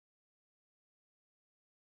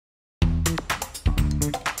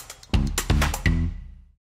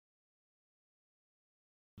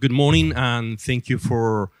Good morning, and thank you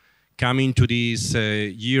for coming to this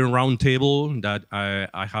year roundtable that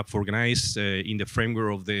I have organized in the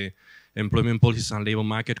framework of the Employment Policies and Labor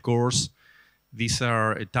Market course. These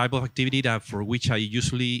are a type of activity that for which I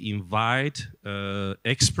usually invite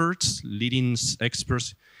experts, leading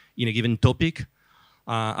experts in a given topic.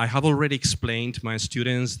 I have already explained to my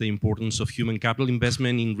students the importance of human capital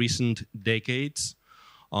investment in recent decades.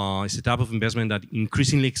 It's a type of investment that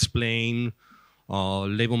increasingly explains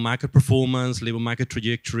labor market performance, labor market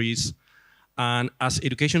trajectories. And as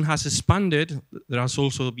education has expanded, there has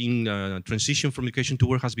also been transition from education to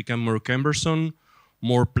work has become more cumbersome,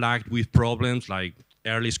 more plagued with problems like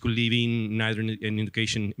early school leaving, neither in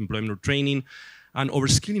education, employment, or training. And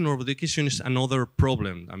overskilling or education is another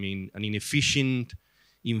problem. I mean, an inefficient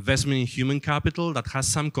investment in human capital that has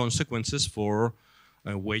some consequences for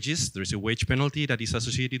wages. There's a wage penalty that is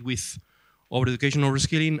associated with over-education,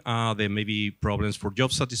 over-skilling. There may be problems for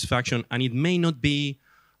job satisfaction, and it may not be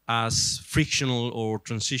as frictional or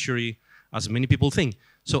transitory as many people think.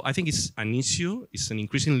 So I think it's an issue, it's an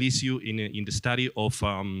increasing issue in the study of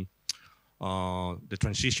the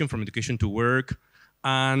transition from education to work.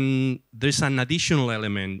 And there's an additional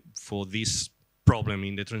element for this problem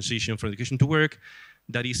in the transition from education to work.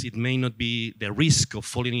 That is, it may not be the risk of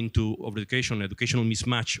falling into over-education, educational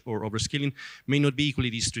mismatch, or overskilling may not be equally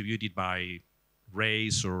distributed by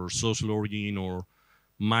race or social origin or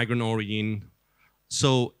migrant origin.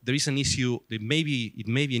 So there is an issue, it may be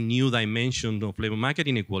a new dimension of labor market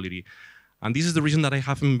inequality. And this is the reason that I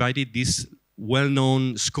have invited these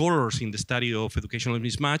well-known scholars in the study of educational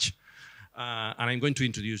mismatch, and I'm going to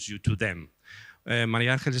introduce you to them.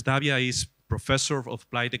 Maria Ángeles Davia is professor of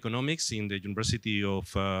applied economics in the University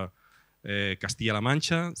of Castilla-La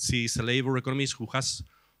Mancha. She is a labor economist who has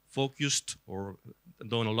focused or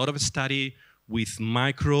done a lot of study with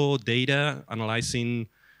micro data, analyzing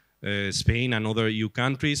Spain and other EU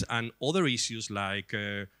countries, and other issues like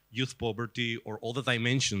youth poverty or other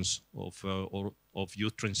dimensions of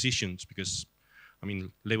youth transitions, because I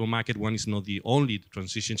mean, labor market one is not the only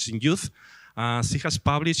transitions in youth. She has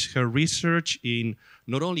published her research in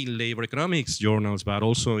not only labor economics journals, but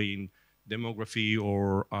also in demography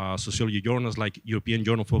or sociology journals like European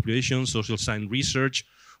Journal of Population, Social Science Research,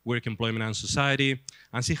 Work, Employment and Society.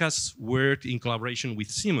 And she has worked in collaboration with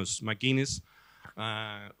Seamus McGuinness,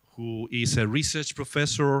 who is a research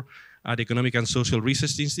professor at the Economic and Social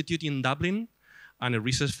Research Institute in Dublin, and a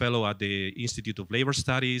research fellow at the Institute of Labor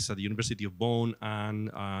Studies at the University of Bonn,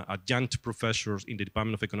 and adjunct professors in the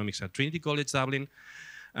Department of Economics at Trinity College Dublin.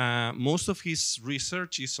 Most of his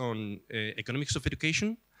research is on economics of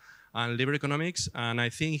education and labor economics, and I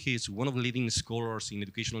think he's one of the leading scholars in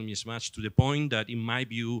educational mismatch, to the point that, in my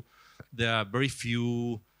view, there are very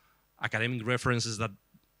few academic references that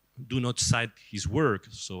do not cite his work.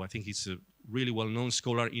 So I think he's a really well-known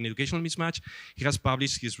scholar in educational mismatch. He has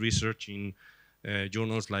published his research in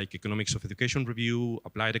journals like Economics of Education Review,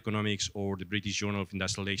 Applied Economics, or the British Journal of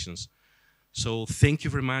Industrial Relations. So thank you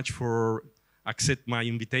very much for accepting my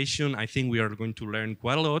invitation. I think we are going to learn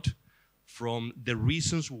quite a lot from the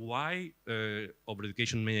reasons why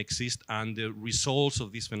over-education may exist and the results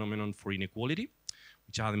of this phenomenon for inequality,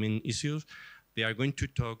 which are the main issues. They are going to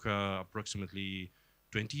talk approximately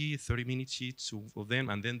 20, 30 minutes each of them,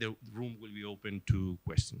 and then the room will be open to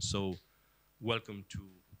questions. So welcome to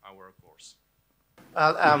our course.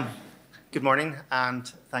 Well, good morning, and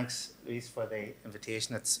thanks, Luis, for the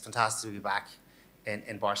invitation. It's fantastic to be back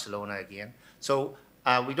in Barcelona again. So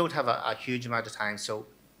we don't have a huge amount of time, so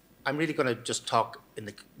I'm really going to just talk in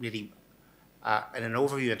an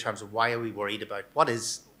overview in terms of why are we worried about what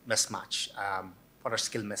is mismatch, what are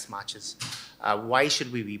skill mismatches, why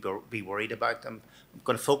should we be worried about them. I'm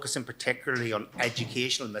going to focus in particularly on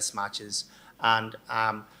educational mismatches and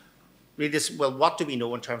really well, what do we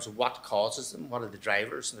know in terms of what causes them, what are the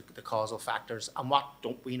drivers, the causal factors, and what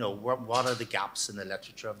don't we know, what are the gaps in the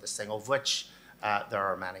literature of this thing, of which there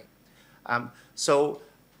are many. So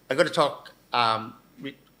I'm going to talk,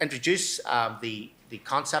 introduce the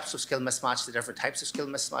concepts of skill mismatch, the different types of skill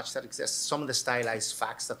mismatch that exist, some of the stylized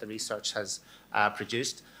facts that the research has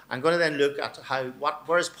produced. I'm going to then look at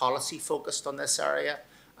where is policy focused on this area,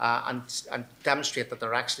 and demonstrate that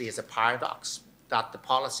there actually is a paradox, that the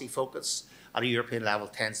policy focus at a European level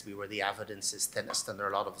tends to be where the evidence is thinnest, and there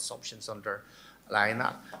are a lot of assumptions underlying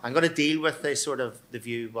that. I'm going to deal with the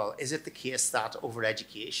view, well, is it the case that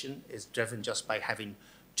over-education is driven just by having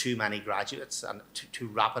too many graduates and too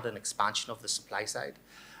rapid an expansion of the supply side?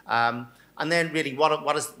 And then really,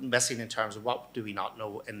 what is missing in terms of what do we not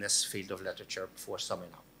know in this field of literature before summing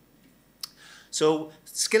up? So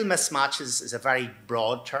skill mismatches is a very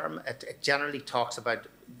broad term. It generally talks about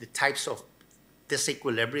the types of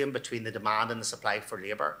disequilibrium between the demand and the supply for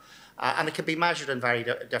labour. And it can be measured in very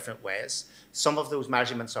different ways. Some of those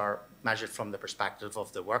measurements are measured from the perspective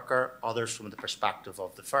of the worker, others from the perspective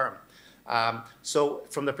of the firm. So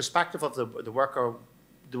from the perspective of the worker,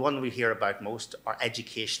 the one we hear about most are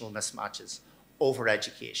educational mismatches,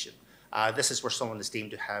 over-education. This is where someone is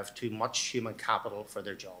deemed to have too much human capital for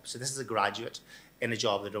their job. So this is a graduate in a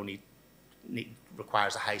job that only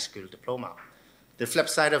requires a high school diploma. The flip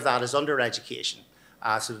side of that is under-education.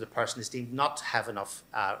 So the person is deemed not to have enough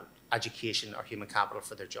education or human capital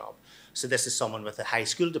for their job. So this is someone with a high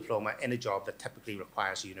school diploma in a job that typically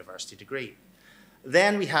requires a university degree.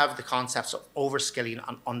 Then we have the concepts of overskilling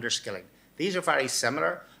and underskilling. These are very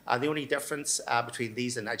similar. The only difference between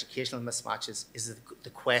these and educational mismatches is the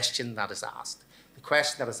question that is asked. The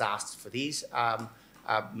question that is asked for these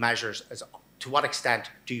measures is, to what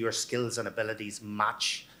extent do your skills and abilities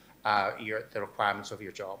match the requirements of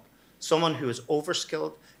your job? Someone who is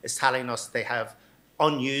overskilled is telling us they have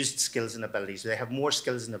unused skills and abilities. They have more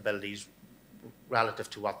skills and abilities relative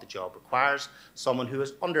to what the job requires. Someone who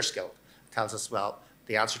is underskilled tells us, well,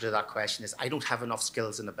 the answer to that question is, I don't have enough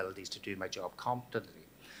skills and abilities to do my job competently.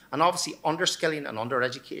 And obviously, underskilling and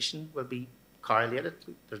undereducation will be correlated.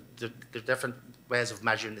 They're different ways of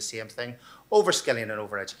measuring the same thing. Overskilling and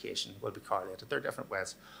overeducation will be correlated. They're different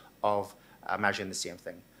ways of measuring the same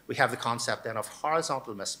thing. We have the concept then of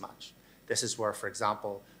horizontal mismatch. This is where, for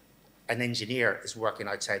example, an engineer is working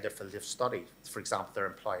outside their field of study. For example, they're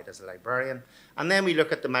employed as a librarian. And then we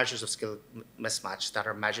look at the measures of skill mismatch that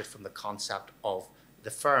are measured from the concept of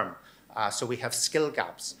the firm. So we have skill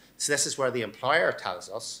gaps. So this is where the employer tells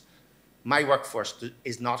us, my workforce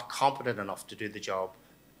is not competent enough to do the job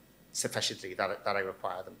sufficiently that I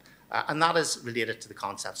require them. And that is related to the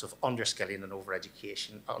concepts of underskilling and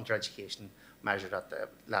undereducation measured at the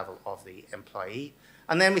level of the employee.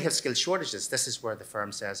 And then we have skill shortages. This is where the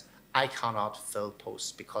firm says, I cannot fill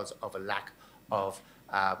posts because of a lack of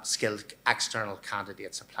skilled external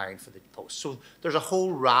candidates applying for the post. So there's a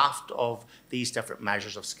whole raft of these different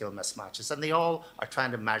measures of skill mismatches, and they all are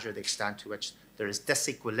trying to measure the extent to which there is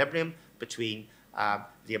disequilibrium between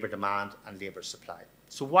labour demand and labour supply.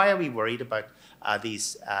 So why are we worried about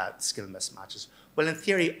these skill mismatches? Well, in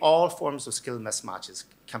theory, all forms of skill mismatches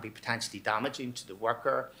can be potentially damaging to the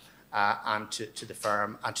worker and to the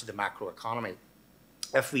firm and to the macroeconomy.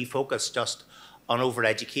 If we focus just on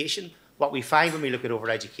overeducation, what we find when we look at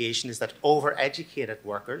overeducation is that overeducated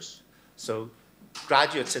workers, so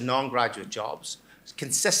graduates and non-graduate jobs,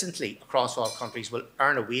 consistently across all countries will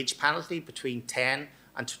earn a wage penalty between 10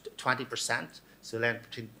 and 20%, so then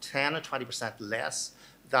between 10 and 20% less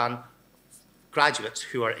than graduates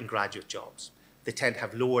who are in graduate jobs. They tend to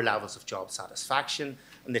have lower levels of job satisfaction,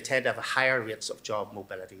 and they tend to have higher rates of job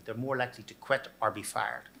mobility. They're more likely to quit or be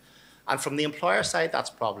fired. And from the employer side, that's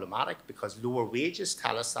problematic because lower wages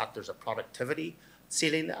tell us that there's a productivity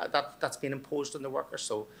ceiling that's been imposed on the worker.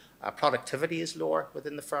 So productivity is lower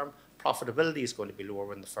within the firm, profitability is going to be lower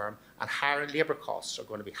within the firm, and higher labour costs are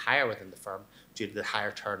going to be higher within the firm due to the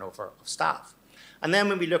higher turnover of staff. And then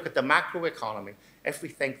when we look at the macroeconomy, if we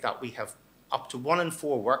think that we have up to 1 in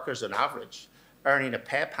 4 workers on average earning a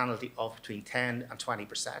pay penalty of between 10 and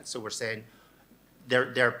 20%, so we're saying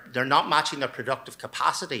they're not matching their productive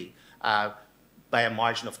capacity by a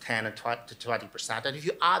margin of 10 to 20%. And if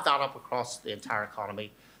you add that up across the entire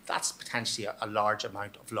economy, that's potentially a large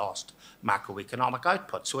amount of lost macroeconomic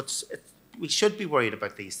output. So we should be worried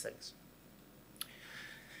about these things.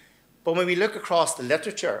 But when we look across the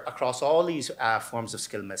literature, across all these forms of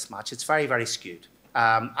skill mismatch, it's very, very skewed.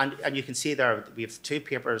 And you can see there, we have 2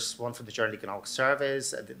 papers, one from the Journal of Economic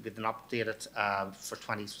Surveys, with an updated for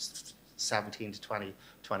 2017 to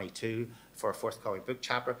 2022 for a forthcoming book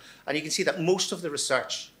chapter. And you can see that most of the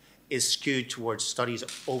research is skewed towards studies of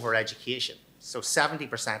overeducation. So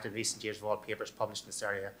 70% in recent years of all papers published in this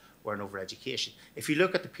area were in overeducation. If you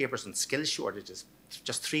look at the papers on skill shortages,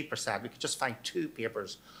 just 3%, we could just find 2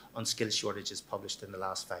 papers on skill shortages published in the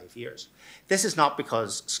last 5 years. This is not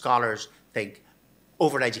because scholars think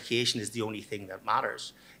overeducation is the only thing that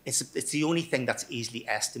matters. It's the only thing that's easily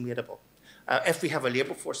estimatable. If we have a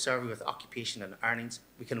labour force survey with occupation and earnings,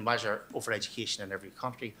 we can measure overeducation in every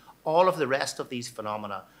country. All of the rest of these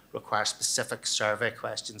phenomena require specific survey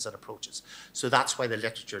questions and approaches. So that's why the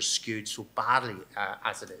literature is skewed so badly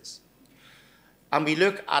as it is. And we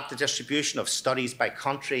look at the distribution of studies by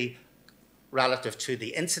country relative to the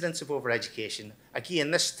incidence of overeducation.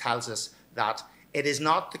 Again, this tells us that it is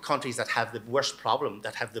not the countries that have the worst problem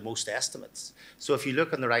that have the most estimates. So if you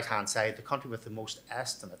look on the right-hand side, the country with the most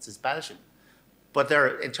estimates is Belgium. But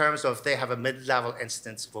in terms of, they have a mid-level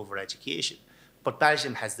incidence of overeducation. but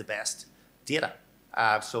Belgium has the best data.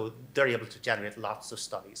 So they're able to generate lots of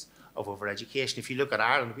studies of overeducation. If you look at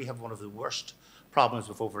Ireland, we have one of the worst problems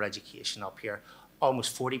with overeducation up here.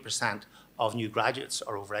 Almost 40% of new graduates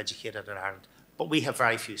are overeducated in Ireland, but we have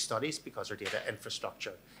very few studies because our data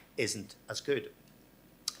infrastructure isn't as good.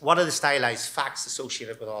 What are the stylized facts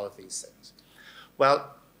associated with all of these things?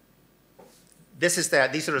 Well,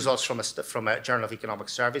 these are results from a Journal of Economic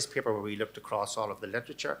Surveys paper where we looked across all of the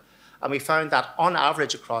literature. And we found that on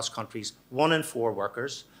average across countries, 1 in 4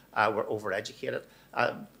 workers were overeducated.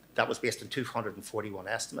 That was based on 241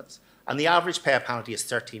 estimates. And the average pay penalty is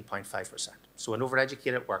 13.5%. So an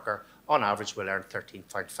overeducated worker, on average, will earn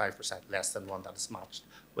 13.5% less than one that is matched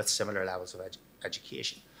with similar levels of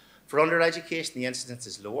education. For undereducation, the incidence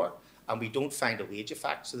is lower, and we don't find a wage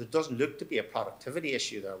effect. So there doesn't look to be a productivity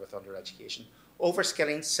issue there with undereducation.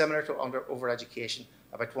 Overskilling, similar to overeducation,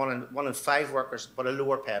 about 1 in 5 workers, but a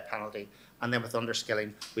lower pay penalty. And then with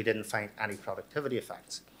underskilling, we didn't find any productivity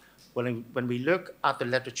effects. When we look at the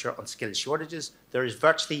literature on skill shortages, there is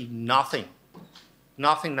virtually nothing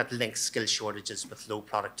that links skill shortages with low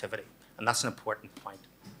productivity. And that's an important point.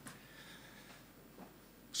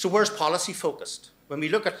 So where's policy focused? When we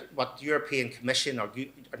look at what the European Commission or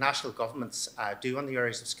national governments do on the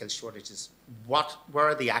areas of skill shortages, where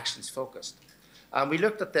are the actions focused? We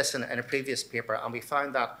looked at this in a previous paper, and we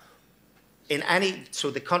found that so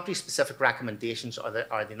the country-specific recommendations are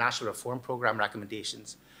the National Reform Programme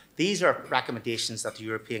recommendations. These are recommendations that the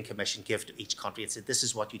European Commission give to each country and say, this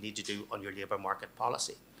is what you need to do on your labour market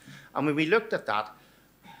policy. And when we looked at that,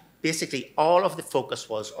 basically all of the focus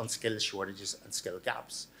was on skill shortages and skill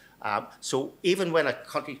gaps. So even when a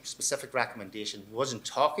country-specific recommendation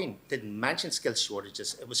didn't mention skill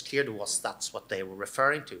shortages, it was clear to us that's what they were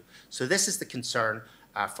referring to. So this is the concern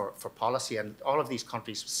for policy, and all of these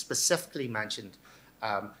countries specifically mentioned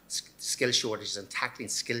skill shortages and tackling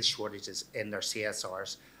skill shortages in their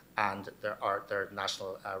CSRs and their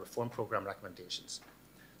national reform programme recommendations.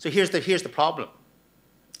 So here's the problem,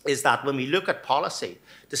 is that when we look at policy,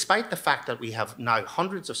 despite the fact that we have now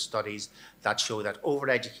hundreds of studies that show that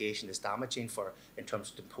overeducation is damaging in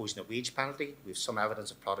terms of imposing a wage penalty, we have some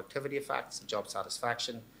evidence of productivity effects and job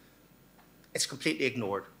satisfaction, it's completely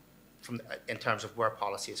ignored in terms of where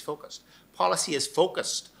policy is focused. Policy is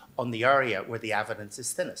focused on the area where the evidence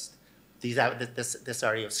is thinnest. This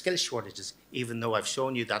area of skill shortages, even though I've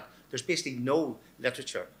shown you that there's basically no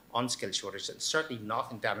literature on skill shortages, and certainly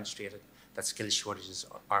nothing demonstrated that skill shortages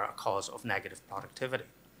are a cause of negative productivity.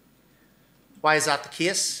 Why is that the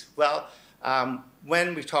case? Well,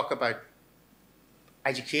 when we talk about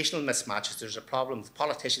educational mismatches, there's a problem.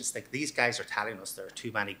 Politicians think these guys are telling us there are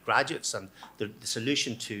too many graduates, and the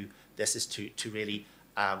solution to this is to really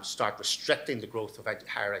start restricting the growth of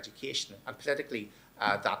higher education. And politically,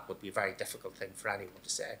 that would be a very difficult thing for anyone to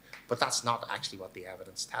say. But that's not actually what the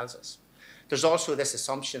evidence tells us. There's also this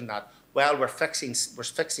assumption that, well, we're fixing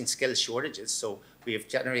skill shortages, so we have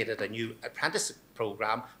generated a new apprenticeship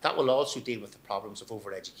program that will also deal with the problems of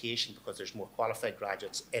overeducation because there's more qualified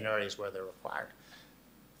graduates in areas where they're required.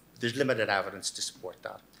 There's limited evidence to support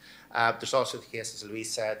that. There's also the case, as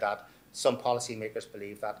Louise said, that some policymakers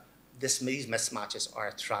believe that these mismatches are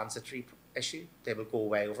a transitory issue. They will go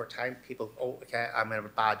away over time. People, oh, okay, I'm in a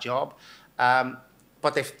bad job.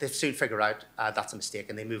 But they soon figure out that's a mistake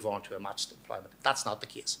and they move on to a matched employment. That's not the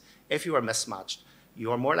case. If you are mismatched,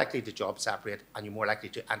 you are more likely to job separate and you're more likely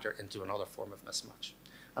to enter into another form of mismatch.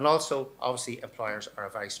 And also, obviously, employers are a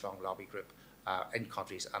very strong lobby group in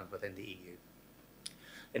countries and within the EU.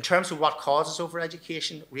 In terms of what causes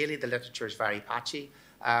overeducation, really the literature is very patchy.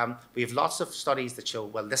 We have lots of studies that show,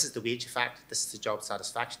 well, this is the wage effect, this is the job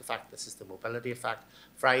satisfaction effect, this is the mobility effect.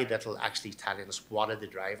 Very little actually telling us what are the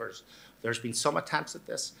drivers. There's been some attempts at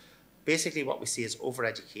this. Basically, what we see is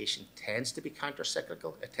overeducation tends to be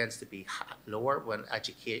counter-cyclical. It tends to be lower when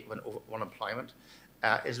unemployment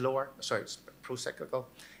is lower. Sorry, it's pro-cyclical.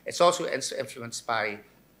 It's also influenced by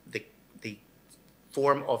the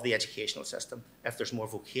form of the educational system. If there's more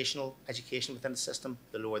vocational education within the system,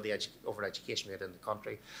 the lower the overeducation rate in the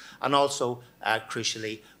country. And also,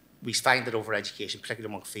 crucially, we find that overeducation, particularly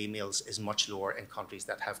among females, is much lower in countries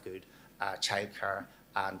that have good childcare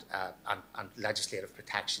and legislative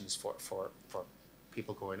protections for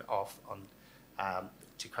people going off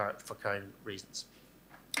for current reasons.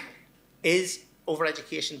 Is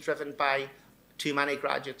overeducation driven by too many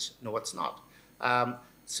graduates? No, it's not.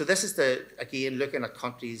 So this is again, looking at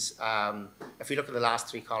countries, if we look at the last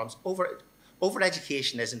 3 columns,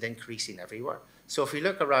 overeducation isn't increasing everywhere. So if we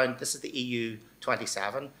look around, this is the EU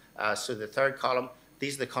 27, so the 3rd column,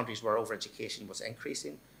 these are the countries where overeducation was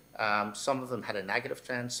increasing. Some of them had a negative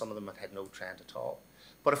trend, some of them had no trend at all.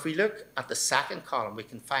 But if we look at the second column, we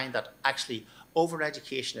can find that actually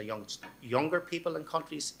overeducation of younger people in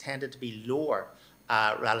countries tended to be lower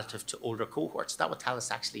relative to older cohorts. That would tell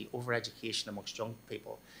us actually overeducation amongst young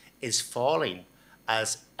people is falling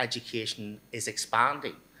as education is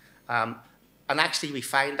expanding. And actually we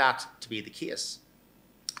find that to be the case.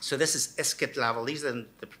 So this is ISCIT level. These are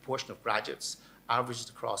the proportion of graduates averaged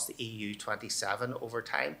across the EU 27 over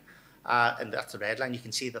time. And that's the red line. You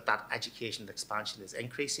can see that that education expansion is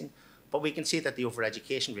increasing. But we can see that the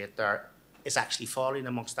overeducation rate there is actually falling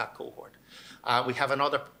amongst that cohort. We have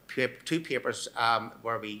another two papers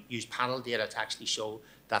where we use panel data to actually show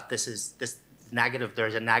that there's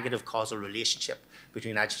a negative causal relationship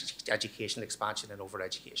between education expansion and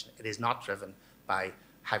overeducation. It is not driven by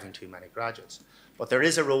having too many graduates. But there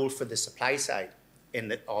is a role for the supply side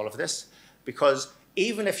in all of this, because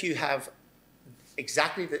even if you have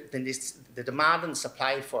exactly the demand and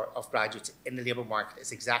supply of graduates in the labour market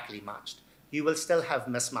is exactly matched, you will still have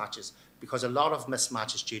mismatches, because a lot of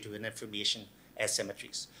mismatches due to information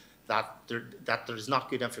asymmetries, that there is not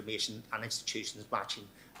good information and institutions matching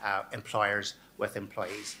employers with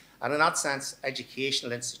employees. And in that sense,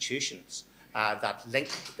 educational institutions that link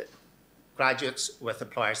graduates with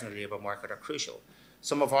employers in the labour market are crucial.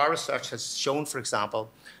 Some of our research has shown, for example,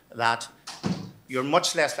 that you're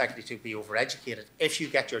much less likely to be overeducated if you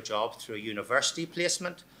get your job through a university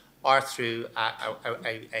placement or through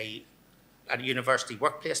a university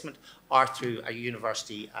work placement or through a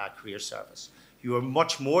university career service. You are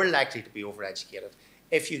much more likely to be overeducated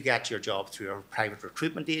if you get your job through a private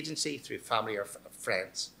recruitment agency, through family or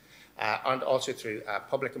friends, and also through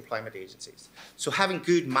public employment agencies. So having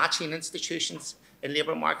good matching institutions in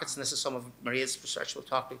labour markets, and this is some of Maria's research we'll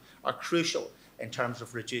talk about, are crucial in terms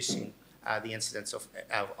of reducing the incidence of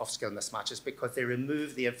skill mismatches, because they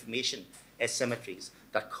remove the information asymmetries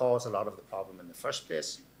that cause a lot of the problem in the first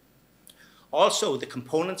place. Also, the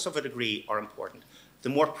components of a degree are important. The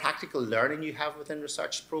more practical learning you have within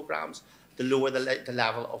research programs, the lower the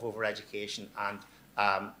level of overeducation and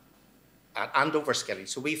overskilling.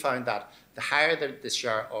 So we found that the higher the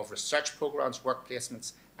share of research programs, work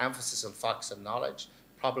placements, emphasis on facts and knowledge,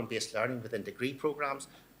 problem-based learning within degree programs,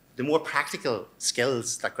 the more practical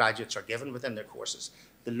skills that graduates are given within their courses,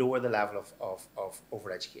 the lower the level of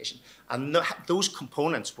overeducation. And those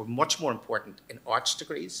components were much more important in arts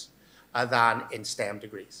degrees than in STEM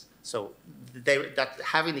degrees. So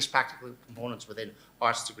having these practical components within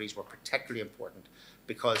arts degrees were particularly important,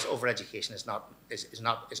 because overeducation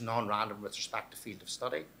is non-random with respect to field of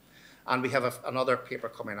study. And we have another paper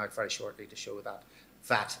coming out very shortly to show that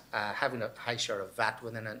having a high share of VAT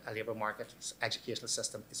within a labour market educational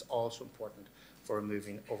system is also important for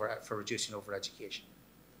reducing overeducation.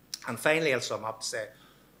 And finally, I'll sum up to say,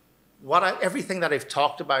 everything that I've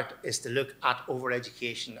talked about is to look at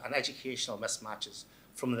overeducation and educational mismatches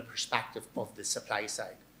from the perspective of the supply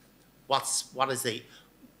side.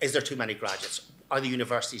 Is there too many graduates? Are the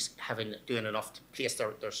universities doing enough to place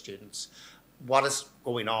their students? What is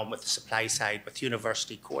going on with the supply side with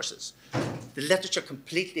university courses? The literature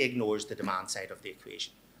completely ignores the demand side of the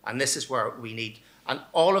equation. And this is where we need, and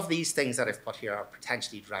all of these things that I've put here are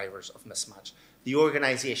potentially drivers of mismatch. The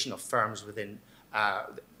organisation of firms within,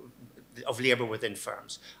 of labour within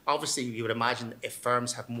firms. Obviously, you would imagine if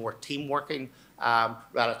firms have more team working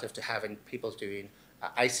relative to having people doing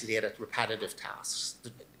isolated, repetitive tasks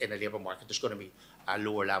in a labour market, there's going to be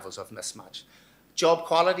lower levels of mismatch. Job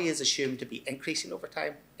quality is assumed to be increasing over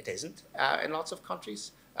time. It isn't in lots of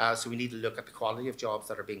countries. So we need to look at the quality of jobs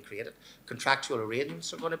that are being created. Contractual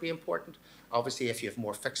arrangements are going to be important. Obviously, if you have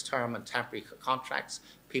more fixed term and temporary contracts,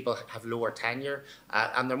 people have lower tenure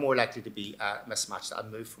and they're more likely to be mismatched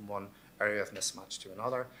and move from one area of mismatch to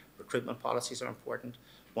another. Recruitment policies are important.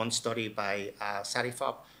 One study by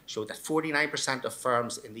SATIFOP showed that 49% of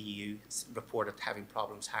firms in the EU reported having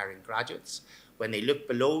problems hiring graduates. When they looked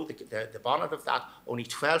below the bonnet of that, only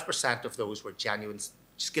 12% of those were genuine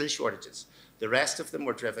skill shortages. The rest of them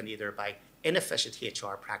were driven either by inefficient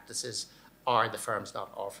HR practices or the firms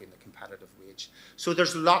not offering the competitive wage. So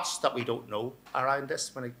there's lots that we don't know around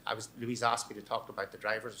this. When Louise asked me to talk about the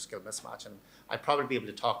drivers of skill mismatch, and I'd probably be able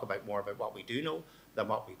to talk more about what we do know than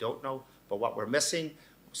what we don't know, but what we're missing.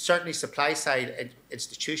 Certainly supply side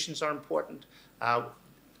institutions are important. The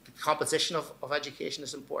composition of education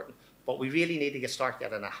is important, but we really need to start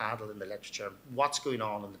getting a handle in the literature what's going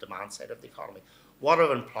on the demand side of the economy. What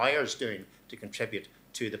are employers doing to contribute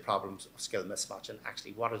to the problems of skill mismatch, and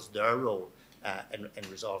actually what is their role in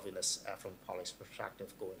resolving this from a policy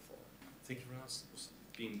perspective going forward? Thank you very much. It's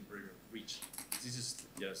been very rich. This is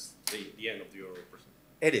just the end of your presentation.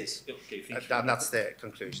 It is. Okay, thank you. And that's the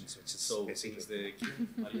conclusions, which is So, basically.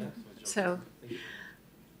 So,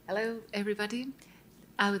 hello everybody.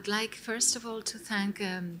 I would like first of all to thank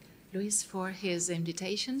Luis for his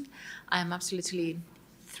invitation. I'm absolutely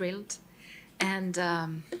thrilled, and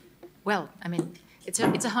well, I mean, it's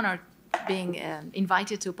a honor being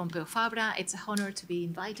invited to Pompeu Fabra. It's a honor to be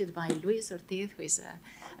invited by Luis Ortiz, who is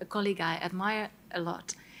a colleague I admire a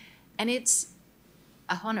lot, and it's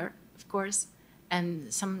a honor, of course,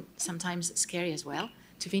 and sometimes scary as well,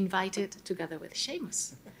 to be invited together with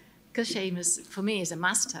Seamus, because Seamus, for me, is a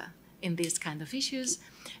master in these kind of issues,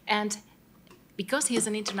 and because he is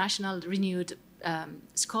an international renewed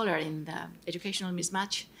scholar in the educational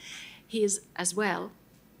mismatch, he is as well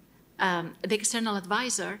the external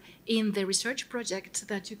advisor in the research project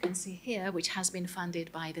that you can see here, which has been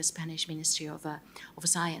funded by the Spanish Ministry of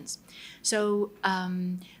Science. So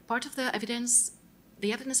part of the evidence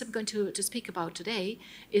I'm going to speak about today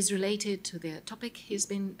is related to the topic he's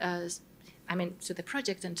been, to the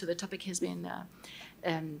project and to the topic he's been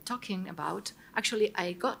talking about. Actually,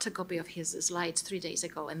 I got a copy of his slides 3 days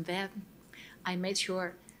ago, and then I made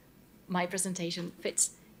sure my presentation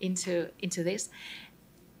fits into this.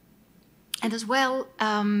 And as well,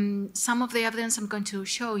 some of the evidence I'm going to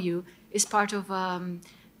show you is part of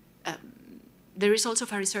the results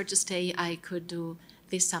of a research stay I could do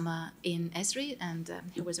this summer in Esri, and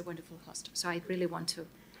he was a wonderful host. So I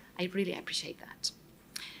really appreciate that.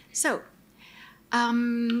 So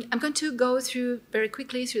I'm going to go through very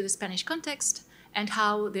quickly through the Spanish context and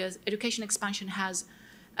how the education expansion has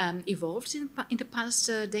evolved in the past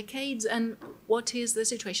decades, and what is the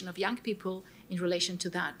situation of young people in relation to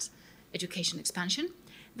that education expansion.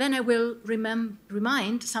 Then I will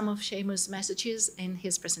remind some of Seamus' messages in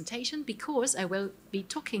his presentation, because I will be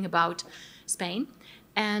talking about Spain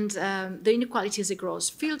and the inequalities across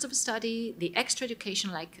fields of study, the extra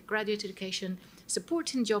education like graduate education,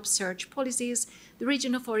 supporting job search policies, the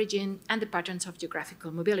region of origin, and the patterns of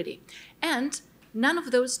geographical mobility. And none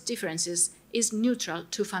of those differences is neutral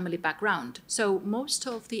to family background. So most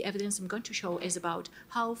of the evidence I'm going to show is about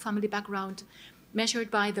how family background,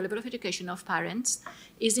 measured by the level of education of parents,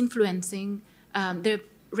 is influencing the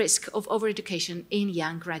risk of overeducation in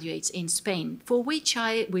young graduates in Spain, for which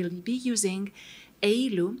I will be using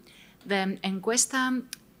EILU, the Encuesta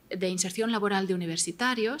de Inserción Laboral de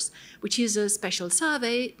Universitarios, which is a special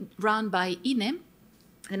survey run by INE,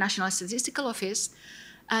 the National Statistical Office,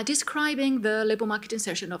 describing the labor market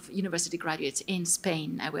insertion of university graduates in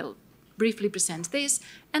Spain. I will briefly present this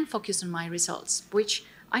and focus on my results, which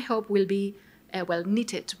I hope will be well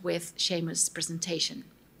knitted with Seamus' presentation.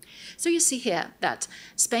 So you see here that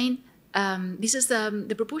Spain, this is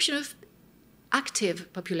the proportion of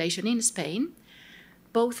active population in Spain,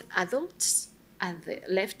 both adults at the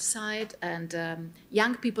left side and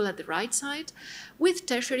young people at the right side, with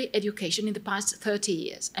tertiary education in the past 30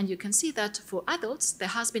 years. And you can see that for adults, there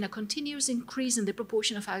has been a continuous increase in the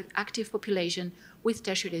proportion of active population with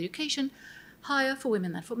tertiary education, higher for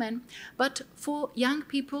women than for men. But for young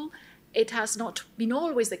people, it has not been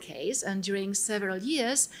always the case, and during several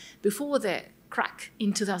years before the crack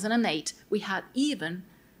in 2008, we had even,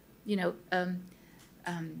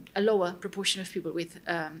 a lower proportion of people with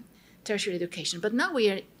tertiary education. But now we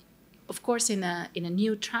are, of course, in a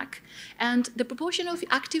new track, and the proportion of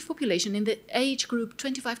active population in the age group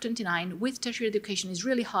 25-29 with tertiary education is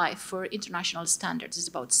really high for international standards. It's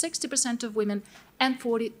about 60% of women and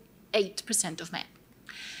 48% of men.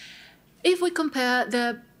 If we compare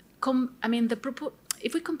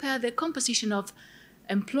if we compare the composition of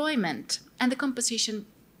employment and the composition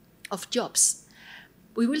of jobs,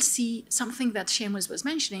 we will see something that Seamus was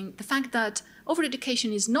mentioning, the fact that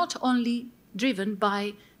overeducation is not only driven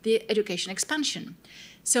by the education expansion.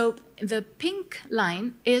 So the pink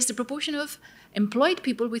line is the proportion of employed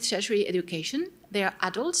people with tertiary education. They are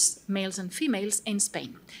adults, males and females, in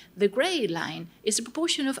Spain. The gray line is the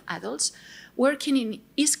proportion of adults working in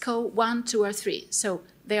ISCO 1, 2, or 3. So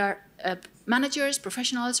they are managers,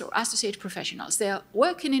 professionals, or associate professionals. They are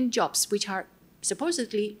working in jobs which are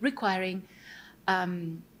supposedly requiring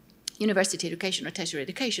university education or tertiary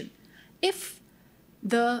education. If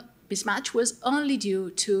the mismatch was only due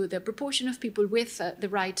to the proportion of people with the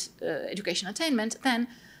right education attainment, then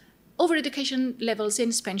overeducation levels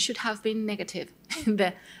in Spain should have been negative in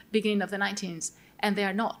the beginning of the 19th, and they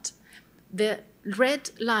are not. The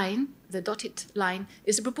red line, the dotted line,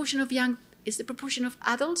 is the proportion of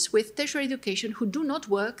adults with tertiary education who do not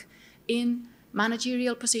work in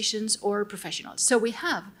managerial positions or professionals. So we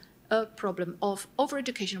have a problem of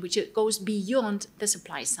overeducation which goes beyond the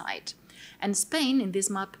supply side. And Spain, in this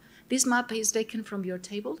map, This map is taken from your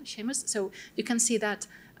table, Seamus. So you can see that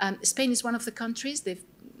Spain is one of the countries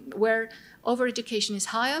where overeducation is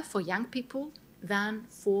higher for young people than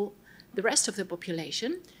for the rest of the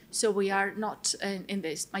population. So we are not in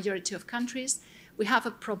this majority of countries. We have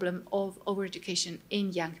a problem of overeducation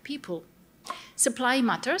in young people. Supply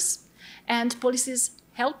matters, and policies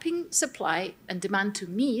helping supply and demand to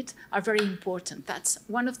meet are very important. That's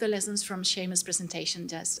one of the lessons from Seamus' presentation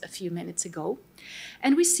just a few minutes ago.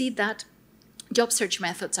 And we see that job search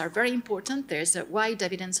methods are very important. There's a wide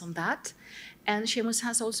evidence on that. And Seamus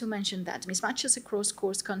has also mentioned that mismatches across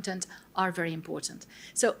course content are very important.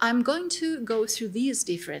 So I'm going to go through these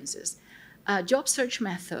differences. Job search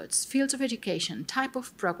methods, fields of education, type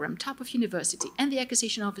of program, type of university, and the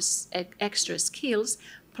acquisition of extra skills,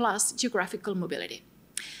 plus geographical mobility.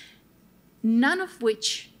 None of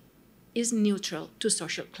which is neutral to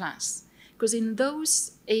social class, because in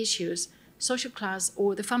those issues, social class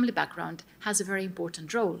or the family background has a very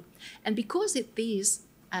important role. And because it is,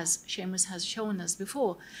 as Seamus has shown us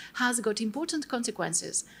before, has got important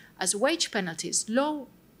consequences as wage penalties, low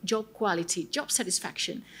job quality, job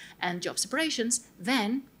satisfaction, and job separations,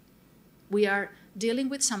 then we are dealing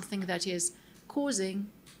with something that is causing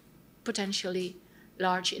potentially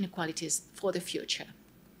large inequalities for the future.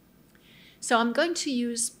 So I'm going to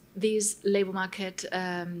use this labor market,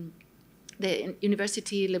 the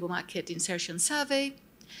University Labor Market Insertion Survey,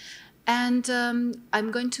 and I'm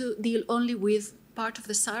going to deal only with part of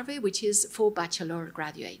the survey, which is for bachelor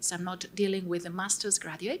graduates. I'm not dealing with the master's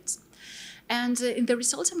graduates. And in the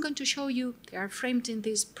results I'm going to show you, they are framed in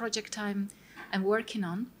this project I'm working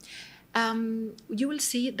on. You will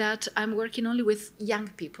see that I'm working only with young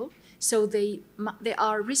people. So they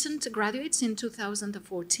are recent graduates in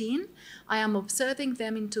 2014. I am observing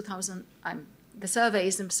them in the survey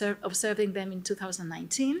is observing them in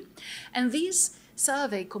 2019. And this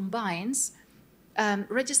survey combines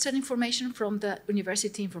registered information from the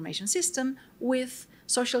university information system with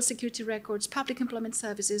social security records, public employment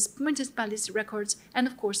services, municipality records, and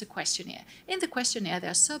of course a questionnaire. In the questionnaire, there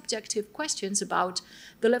are subjective questions about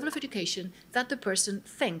the level of education that the person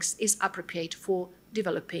thinks is appropriate for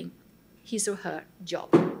developing his or her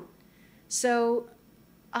job. So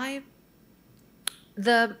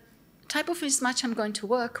the type of mismatch I'm going to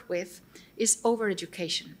work with is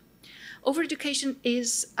overeducation. Overeducation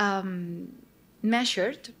is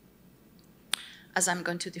measured, as I'm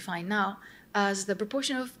going to define now, as the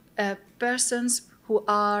proportion of persons who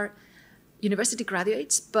are university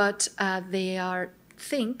graduates, but they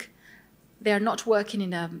think they are not working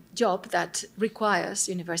in a job that requires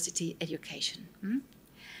university education.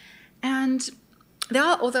 And there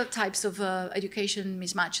are other types of education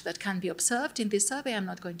mismatch that can be observed in this survey. I'm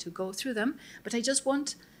not going to go through them, but I just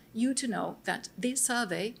want you to know that this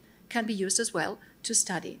survey can be used as well to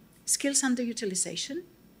study skills underutilization,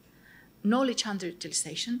 knowledge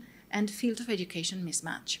underutilization, and field of education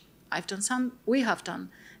mismatch. We have done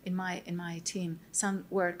in my team some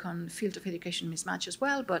work on field of education mismatch as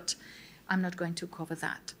well, but I'm not going to cover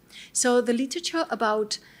that. So the literature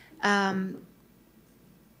about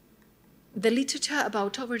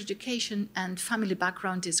overeducation and family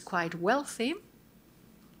background is quite wealthy.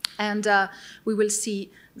 And we will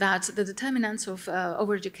see that the determinants of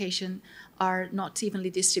overeducation are not evenly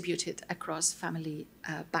distributed across family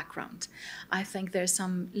background. I think there's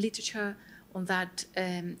some literature on that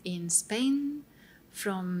in Spain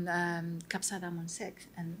from Capsada Monsec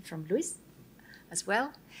and from Luis as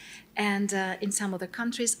well. And in some other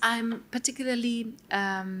countries, I'm particularly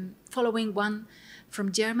following one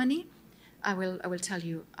from Germany. I will tell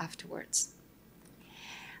you afterwards.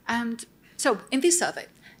 And so in this survey,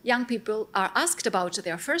 young people are asked about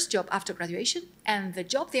their first job after graduation and the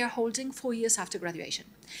job they are holding 4 years after graduation.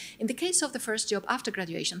 In the case of the first job after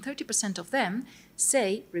graduation, 30% of them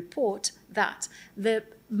report that the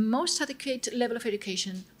most adequate level of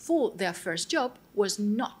education for their first job was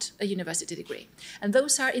not a university degree. And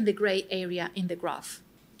those are in the gray area in the graph.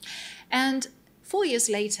 And 4 years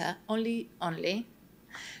later, only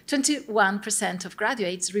 21% of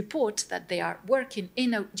graduates report that they are working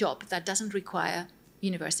in a job that doesn't require a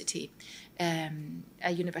university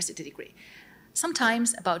degree.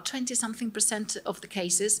 Sometimes, about 20-something% of the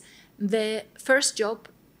cases, the first job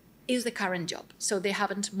is the current job, so they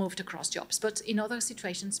haven't moved across jobs. But in other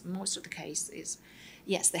situations, most of the case is,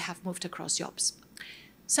 yes, they have moved across jobs.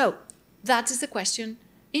 So that is the question.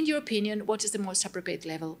 In your opinion, what is the most appropriate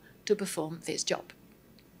level to perform this job?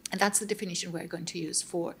 And that's the definition we're going to use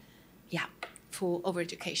for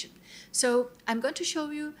overeducation. So I'm going to show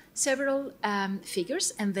you several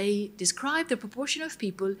figures, and they describe the proportion of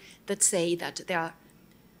people that say that they are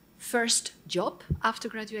first job after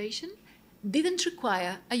graduation didn't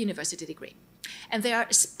require a university degree. And they are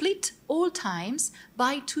split all times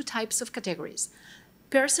by two types of categories.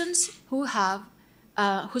 Persons who have,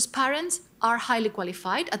 whose parents are highly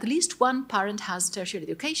qualified, at least one parent has tertiary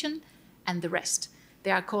education, and the rest.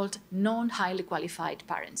 They are called non-highly qualified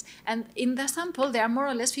parents. And in the sample, they are more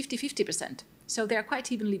or less 50-50%. So they are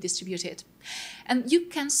quite evenly distributed. And you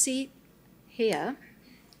can see here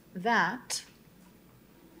that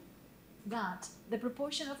the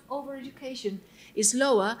proportion of overeducation is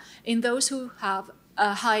lower in those who have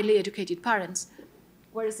highly educated parents,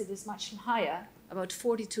 whereas it is much higher, about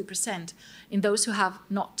 42%, in those who have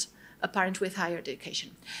not a parent with higher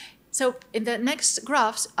education. So in the next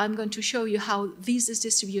graphs, I'm going to show you how this is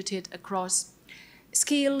distributed across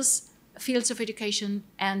skills, fields of education,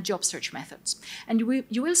 and job search methods. And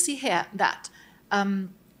you will see here that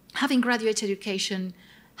having graduate education,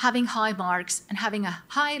 having high marks, and having a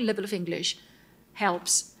high level of English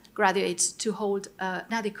helps graduates to hold an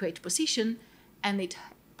adequate position, and it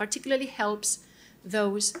particularly helps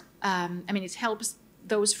those, it helps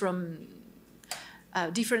those from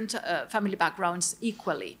different family backgrounds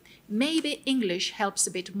equally. Maybe English helps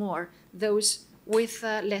a bit more those with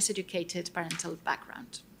less educated parental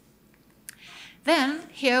background. Then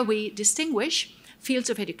here we distinguish fields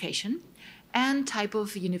of education and type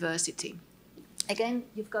of university. Again,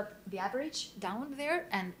 you've got the average down there,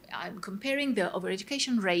 and I'm comparing the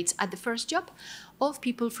overeducation rates at the first job of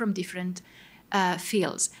people from different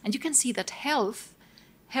fields. And you can see that health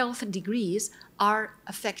degrees are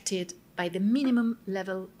affected by the minimum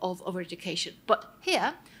level of overeducation. But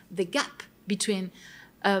here, the gap between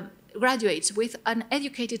graduates with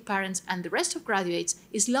uneducated parents and the rest of graduates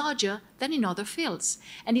is larger than in other fields.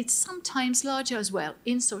 And it's sometimes larger as well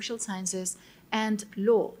in social sciences and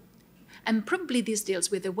law. And probably this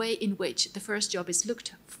deals with the way in which the first job is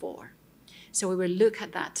looked for. So we will look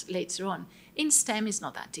at that later on. In STEM, it's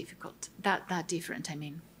not that difficult, that different, I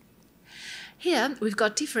mean. Here, we've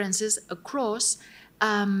got differences across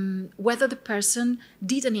whether the person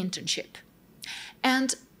did an internship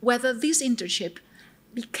and whether this internship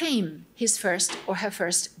became his first or her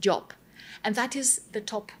first job. And that is the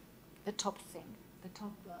top thing, the top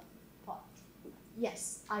part.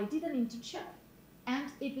 Yes, I did an internship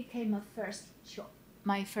and it became my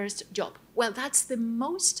first job. Well, that's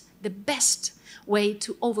the best way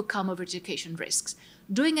to overcome overeducation risks.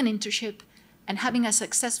 Doing an internship and having a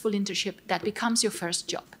successful internship that becomes your first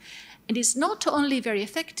job. And it's not only very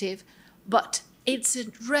effective, but it's a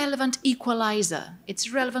relevant equalizer. It's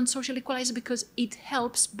a relevant social equalizer because it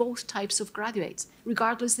helps both types of graduates,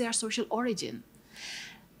 regardless of their social origin.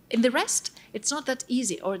 In the rest, it's not that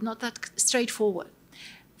easy or not that straightforward.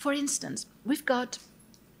 For instance, we've got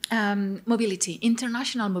mobility.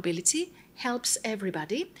 International mobility helps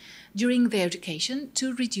everybody during their education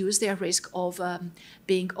to reduce their risk of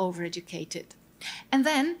being overeducated. And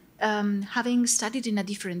then having studied in a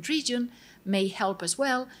different region may help as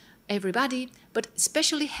well everybody, but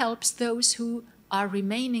especially helps those who are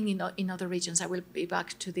remaining in other regions. I will be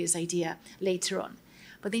back to this idea later on.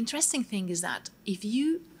 But the interesting thing is that if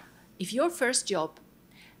your first job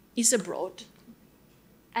is abroad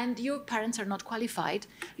and your parents are not qualified,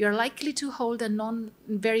 you're likely to hold a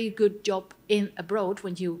non-very good job abroad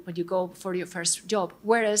when you go for your first job.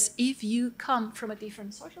 Whereas if you come from a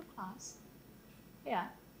different social class,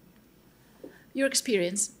 your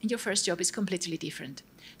experience in your first job is completely different.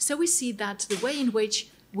 So we see that the way in which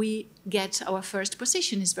we get our first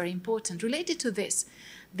position is very important. Related to this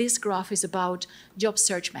graph is about job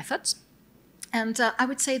search methods. And I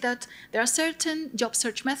would say that there are certain job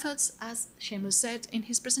search methods, as Seamus said in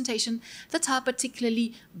his presentation, that are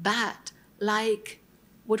particularly bad, like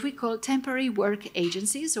what we call temporary work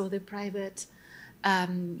agencies, or the private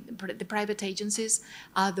agencies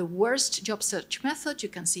are the worst job search method. You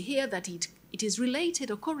can see here that it is related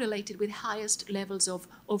or correlated with highest levels of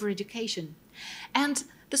overeducation. And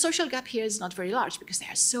the social gap here is not very large because they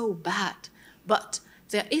are so bad. But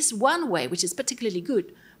there is one way which is particularly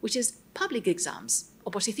good, which is public exams,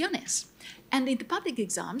 oposiciones. And in the public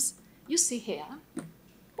exams, you see here,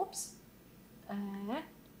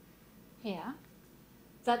 here,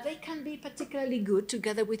 that they can be particularly good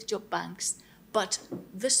together with job banks, but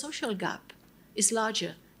the social gap is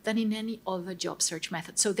larger than in any other job search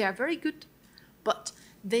method. So they are very good, but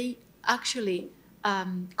they actually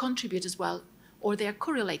contribute as well, or they are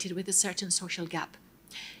correlated with a certain social gap.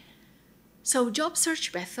 So job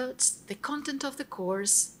search methods, the content of the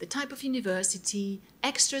course, the type of university,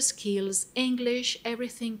 extra skills, English,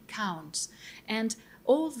 everything counts. And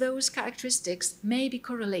all those characteristics may be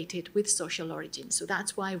correlated with social origin. So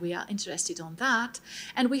that's why we are interested on that.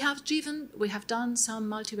 And we have done some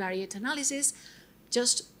multivariate analysis,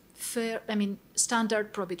 just standard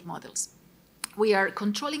probit models. We are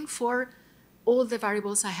controlling for all the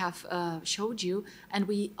variables I have showed you, and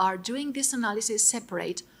we are doing this analysis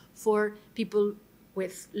separate for people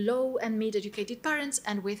with low and mid-educated parents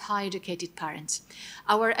and with high-educated parents.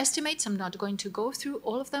 Our estimates, I'm not going to go through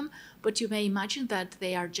all of them, but you may imagine that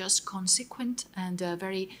they are just consequent and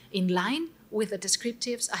very in line with the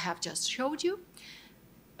descriptives I have just showed you.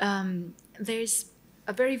 There's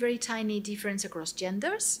a very, very tiny difference across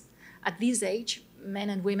genders. At this age, men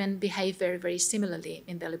and women behave very, very similarly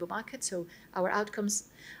in the labor market, so our outcomes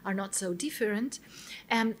are not so different.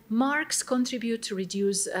 Marks contribute to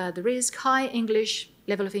reduce the risk. High English,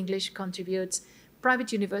 level of English contributes.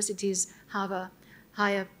 Private universities have a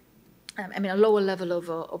higher, a lower level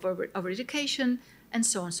of education, and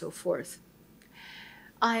so on and so forth.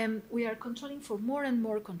 We are controlling for more and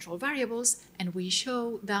more control variables, and we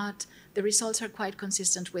show that the results are quite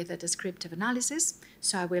consistent with the descriptive analysis.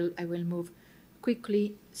 So I will move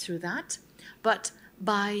quickly through that. But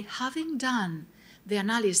by having done the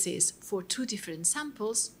analysis for two different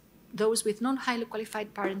samples, those with non-highly qualified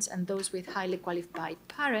parents and those with highly qualified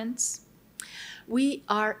parents, we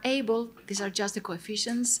are able, these are just the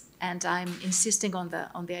coefficients, and I'm insisting on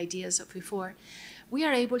the ideas of before, we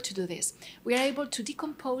are able to do this. We are able to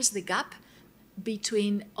decompose the gap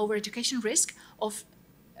between overeducation risk of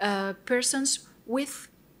persons with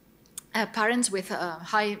parents with a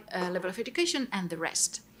high level of education and the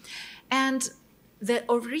rest. And the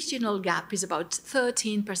original gap is about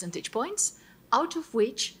 13 percentage points, out of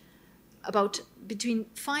which about between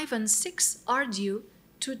 5 and 6 are due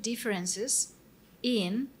to differences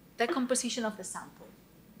in the composition of the sample.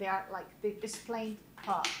 They are like the explained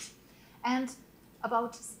part. And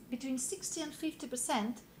about between 60 and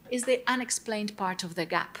 50% is the unexplained part of the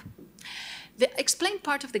gap. The explained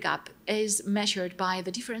part of the gap is measured by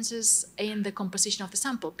the differences in the composition of the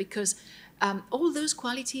sample, because all those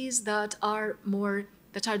qualities that are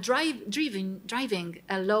driving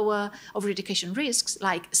a lower overeducation risks,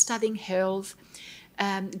 like studying health,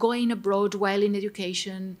 going abroad while in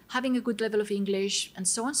education, having a good level of English, and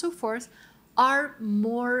so on and so forth, are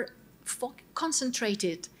more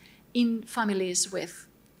concentrated in families with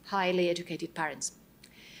highly educated parents.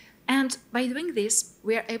 And by doing this,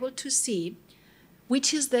 we are able to see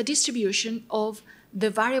which is the distribution of the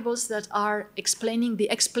variables that are explaining the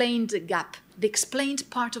explained gap, the explained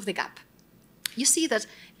part of the gap. You see that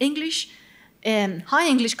English, high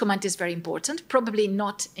English command is very important, probably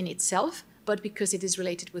not in itself, but because it is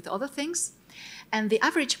related with other things. And the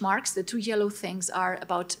average marks, the two yellow things, are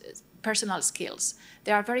about personal skills.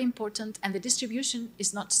 They are very important, and the distribution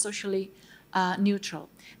is not socially neutral.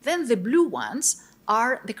 Then the blue ones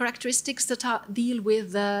are the characteristics that deal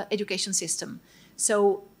with the education system.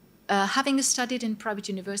 So having studied in private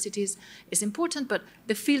universities is important, but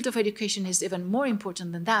the field of education is even more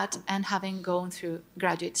important than that, and having gone through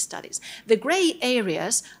graduate studies. The gray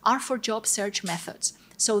areas are for job search methods.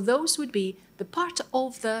 So those would be the part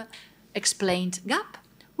of the explained gap,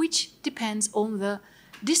 which depends on the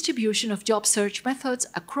distribution of job search methods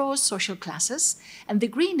across social classes, and the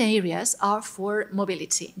green areas are for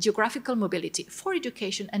mobility, geographical mobility, for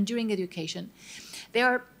education and during education.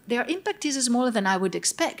 Their impact is smaller than I would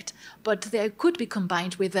expect, but they could be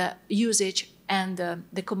combined with the usage and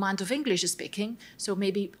the command of English speaking, so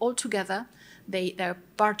maybe altogether they're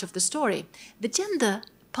part of the story. The gender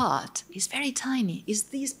part is very tiny, is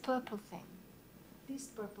this purple thing, this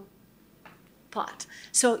purple part.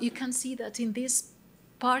 So you can see that in this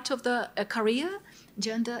part of the career,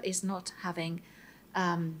 gender is not having,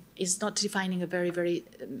 is not defining a very, very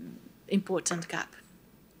important gap.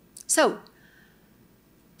 So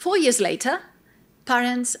 4 years later,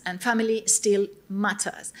 parents and family still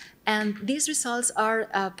matters. And these results are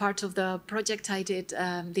part of the project I did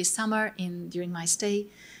this summer during my stay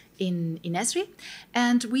in Esri.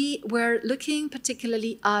 And we were looking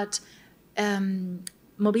particularly at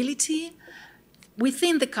mobility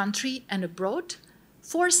within the country and abroad,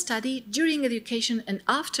 for study during education and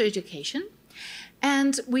after education.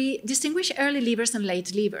 And we distinguish early leavers and late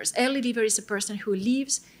leavers. Early leaver is a person who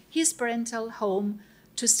leaves his parental home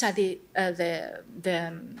to study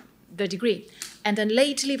the degree. And then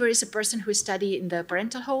late leaver is a person who studies in the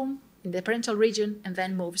parental home, in the parental region, and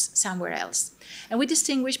then moves somewhere else. And we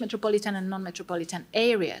distinguish metropolitan and non-metropolitan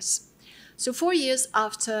areas. So 4 years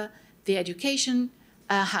after the education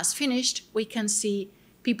has finished, we can see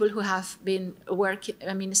people who have been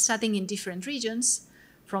studying in different regions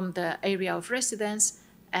from the area of residence,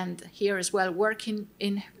 and here as well working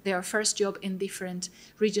in their first job in different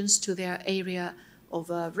regions to their area of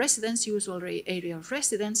residence, usual area of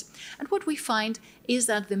residence. And what we find is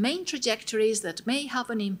that the main trajectories that may have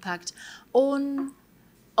an impact on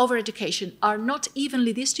overeducation are not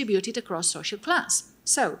evenly distributed across social class.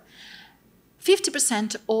 So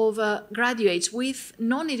 50% of graduates with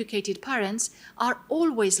non-educated parents are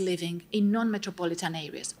always living in non-metropolitan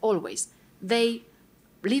areas, always. They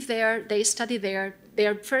live there, they study there,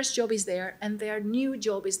 their first job is there, and their new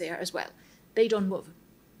job is there as well. They don't move.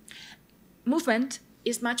 Movement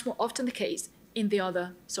is much more often the case in the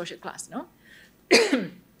other social class, no?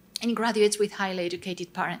 In graduates with highly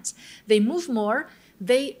educated parents. They move more.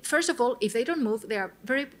 They, first of all, if they don't move, they are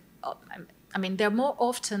they're more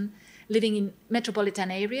often living in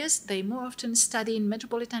metropolitan areas. They more often study in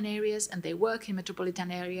metropolitan areas, and they work in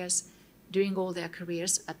metropolitan areas during all their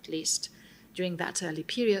careers, at least during that early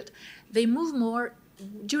period. They move more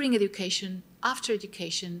during education, after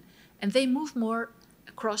education, and they move more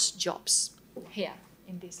across jobs. Here,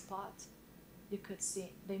 in this part, you could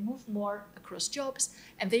see they move more across jobs,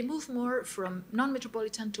 and they move more from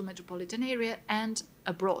non-metropolitan to metropolitan area and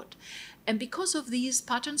abroad. And because of these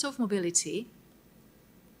patterns of mobility,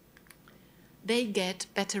 they get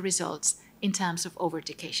better results in terms of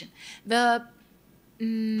overeducation. The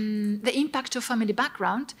impact of family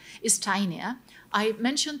background is tinier. I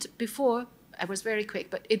mentioned before, I was very quick,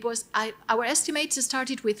 but it was our estimates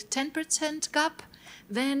started with 10% gap.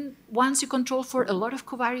 Then once you control for a lot of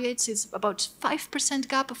covariates, it's about 5%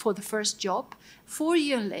 gap for the first job. 4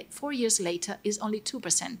 years later is only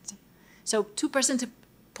 2%. So 2 percentage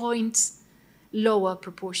points lower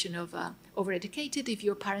proportion of overeducated if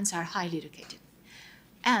your parents are highly educated.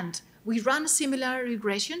 And we run a similar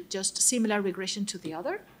regression, just similar regression to the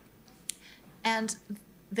other. And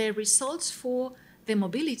the results for the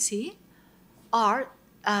mobility are,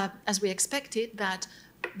 as we expected, that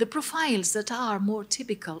the profiles that are more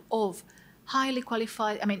typical of highly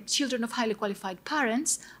qualified, children of highly qualified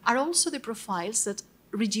parents are also the profiles that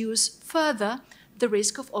reduce further the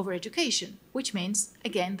risk of overeducation, which means,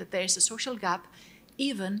 again, that there is a social gap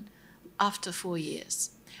even after 4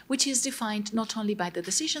 years, which is defined not only by the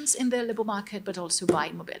decisions in the labor market, but also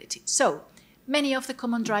by mobility. So many of the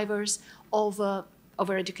common drivers of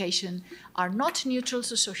overeducation are not neutral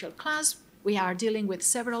to social class. We are dealing with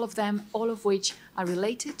several of them, all of which are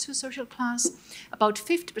related to social class. About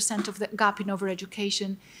 50% of the gap in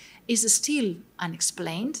overeducation is still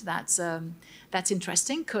unexplained. That's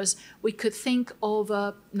interesting, because we could think of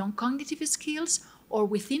non-cognitive skills or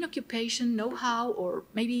within occupation know-how, or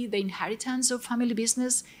maybe the inheritance of family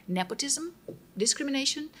business, nepotism,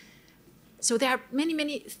 discrimination. So there are many,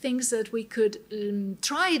 many things that we could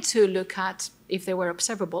try to look at, if they were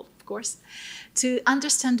observable, of course, to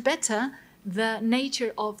understand better the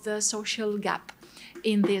nature of the social gap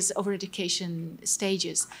in these overeducation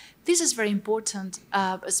stages. This is very important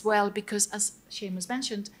as well, because, as Seamus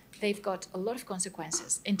mentioned, they've got a lot of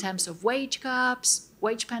consequences in terms of wage gaps,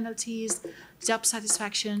 wage penalties, job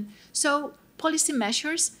satisfaction. So policy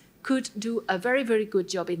measures could do a very, very good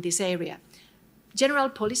job in this area. General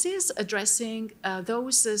policies addressing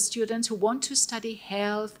those students who want to study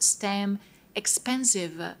health, STEM,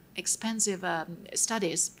 expensive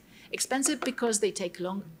studies. Expensive because they take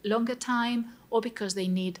longer time, or because they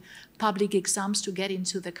need public exams to get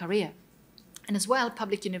into the career. And as well,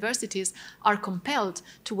 public universities are compelled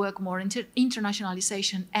to work more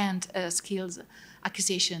internationalization and skills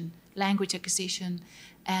acquisition, language acquisition,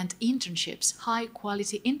 and internships. High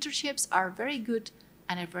quality internships are very good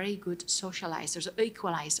and are very good socializers or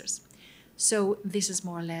equalizers. So this is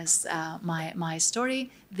more or less my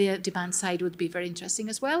story. The demand side would be very interesting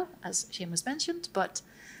as well, as Seamus mentioned, but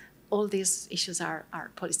all these issues are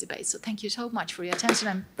policy-based. So thank you so much for your attention.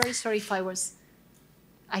 I'm very sorry if I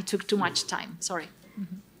took too much time. Sorry.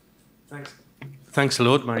 Mm-hmm. Thanks. Thanks a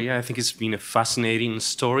lot, Maria. I think it's been a fascinating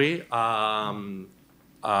story. I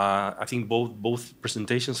think both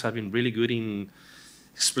presentations have been really good in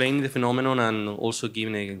explaining the phenomenon and also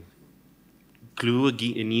giving a clue,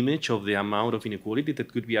 an image of the amount of inequality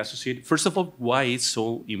that could be associated. First of all, why it's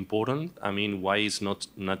so important. Why it's not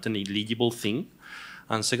an eligible thing.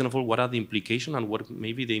 And second of all, what are the implications and what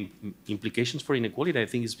maybe the implications for inequality? I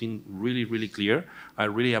think it's been really, really clear. I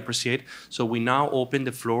really appreciate. So we now open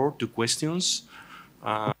the floor to questions.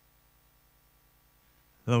 Hello,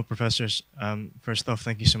 professors. First off,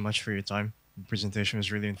 thank you so much for your time. The presentation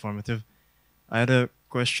was really informative. I had a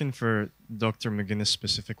question for Dr. McGuinness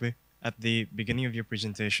specifically. At the beginning of your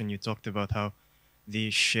presentation, you talked about how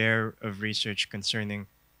the share of research concerning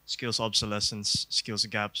skills obsolescence, skills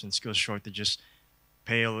gaps, and skills shortages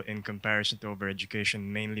pale in comparison to overeducation,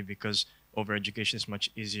 mainly because overeducation is much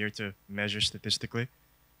easier to measure statistically.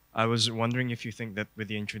 I was wondering if you think that with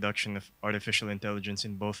the introduction of artificial intelligence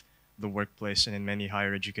in both the workplace and in many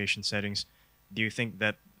higher education settings, do you think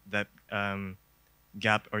that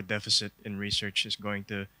gap or deficit in research is going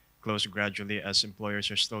to close gradually as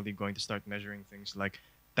employers are slowly going to start measuring things like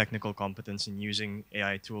technical competence in using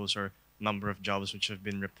AI tools or number of jobs which have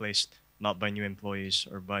been replaced not by new employees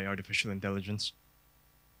or by artificial intelligence?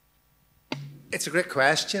 It's a great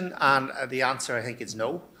question, and the answer I think is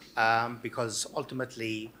no, because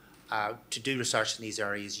ultimately, to do research in these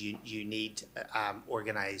areas, you need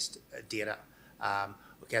organized data.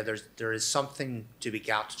 Okay, there is something to be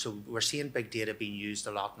got. So we're seeing big data being used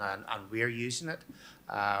a lot now, and we're using it.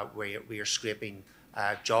 We are scraping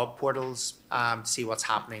job portals to see what's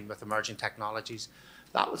happening with emerging technologies.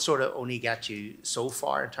 That will sort of only get you so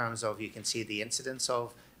far in terms of you can see the incidence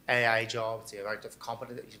of AI jobs, the amount of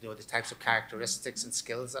competence, the types of characteristics and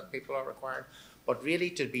skills that people are required. But really,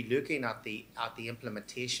 to be looking at the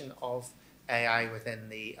implementation of AI within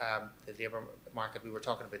the labour market, we were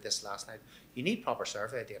talking about this last night. You need proper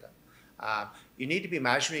survey data. You need to be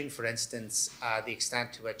measuring, for instance, the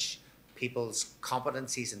extent to which people's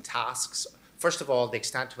competencies and tasks. First of all, the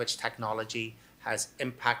extent to which technology has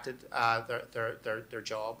impacted their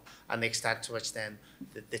job, and the extent to which then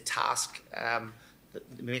the task.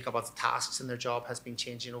 The makeup of the tasks in their job has been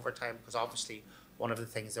changing over time, because obviously one of the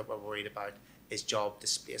things that we're worried about is job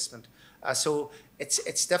displacement. So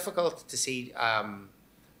it's difficult to see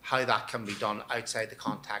how that can be done outside the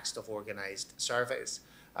context of organised surveys.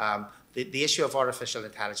 The issue of artificial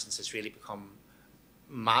intelligence has really become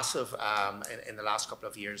massive in the last couple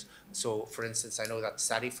of years. So, for instance, I know that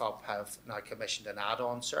SETIFOP have now commissioned an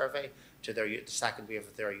add-on survey to the second wave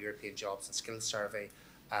of their European Jobs and Skills Survey,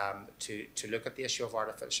 to look at the issue of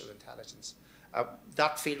artificial intelligence.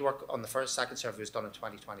 That fieldwork on the second survey was done in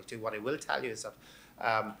 2022. What I will tell you is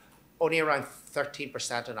that only around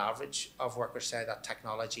 13% on average of workers say that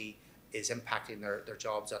technology is impacting their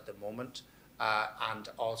jobs at the moment, and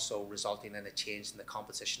also resulting in a change in the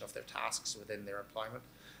composition of their tasks within their employment.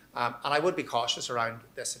 And I would be cautious around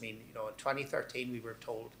this. I mean, in 2013 we were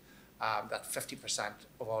told that 50%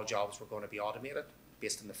 of all jobs were going to be automated,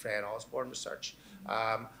 based on the Frey and Osborne research.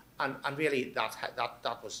 And really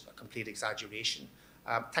that was a complete exaggeration.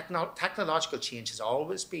 Technological change has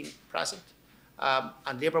always been present,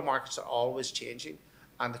 and labour markets are always changing,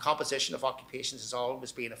 and the composition of occupations is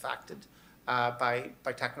always being affected by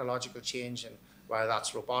technological change, and whether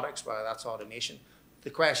that's robotics, whether that's automation. The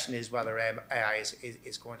question is whether AI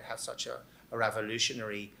is going to have such a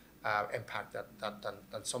revolutionary impact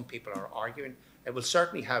that some people are arguing. It will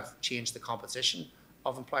certainly have changed the composition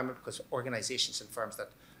of employment, because organisations and firms that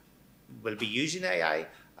will be using AI,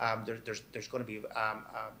 there's going to be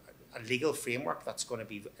a legal framework that's going to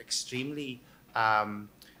be extremely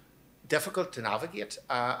difficult to navigate,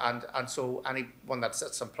 and so anyone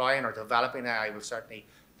that's employing or developing AI will certainly,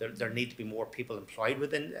 there need to be more people employed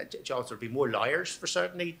within jobs. There'll be more lawyers for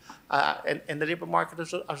certainly in the labour market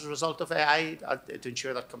as a result of AI, to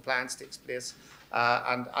ensure that compliance takes place,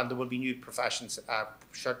 and there will be new professions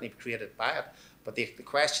certainly created by it. But the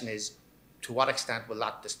question is, to what extent will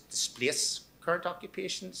that displace current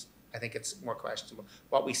occupations? I think it's more questionable.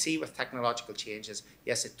 What we see with technological changes,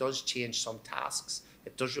 yes, it does change some tasks.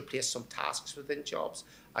 It does replace some tasks within jobs.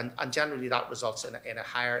 And generally that results in a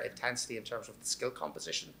higher intensity in terms of the skill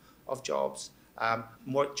composition of jobs.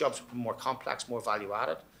 More jobs will be more complex, more value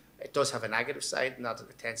added. It does have a negative side, and that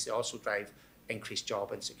it tends to also drive increased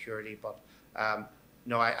job insecurity. But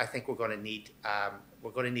no, I think we're going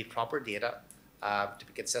to need proper data to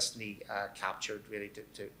be consistently captured, really,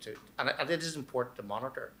 and it is important to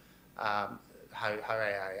monitor how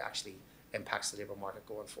AI actually impacts the labour market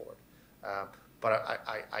going forward. But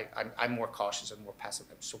I'm more cautious and more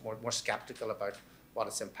pessimistic, so more skeptical about what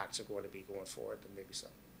its impacts are going to be going forward than maybe some.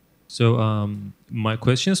 So my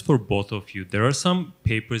question is for both of you. There are some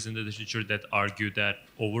papers in the literature that argue that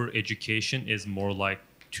over-education is more like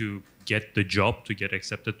to get the job, to get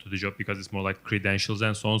accepted to the job, because it's more like credentials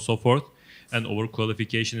and so on and so forth. And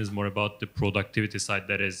overqualification is more about the productivity side.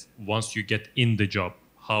 That is, once you get in the job,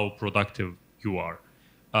 how productive you are.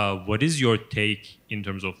 What is your take in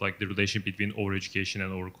terms of like the relationship between overeducation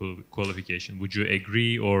and overqualification? Would you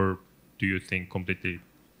agree, or do you think completely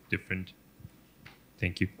different?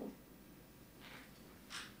 Thank you.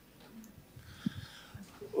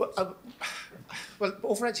 Well,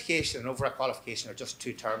 overeducation and overqualification are just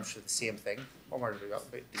two terms for the same thing,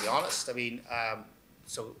 to be honest. I mean,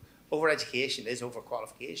 so overeducation is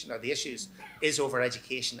overqualification. Now, the issues is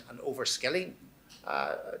overeducation and overskilling,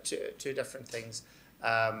 two different things.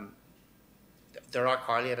 There are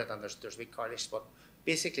correlated and there's weak correlations, but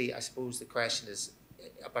basically, I suppose the question is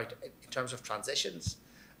about in terms of transitions.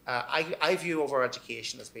 I view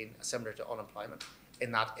overeducation as being similar to unemployment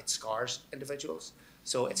in that it scars individuals.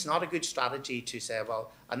 So it's not a good strategy to say,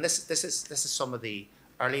 well, and this is some of the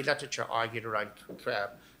early literature argued around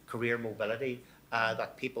career mobility,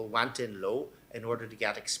 that people went in low in order to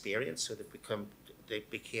get experience, so they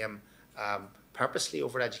became purposely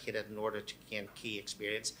overeducated in order to gain key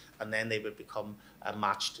experience, and then they would become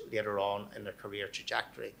matched later on in their career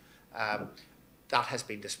trajectory. That has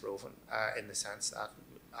been disproven in the sense that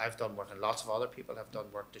I've done work, and lots of other people have done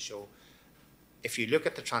work to show if you look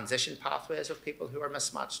at the transition pathways of people who are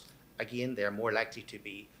mismatched, again, they're more likely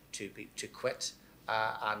to quit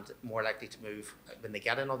and more likely to move when they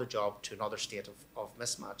get another job to another state of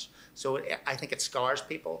mismatch. So I think it scars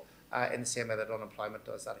people in the same way that unemployment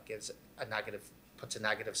does, that it gives puts a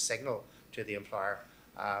negative signal to the employer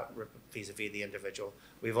vis-a-vis the individual.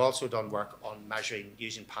 We've also done work on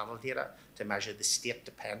using panel data to measure the state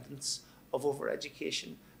dependence of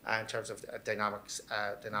overeducation in terms of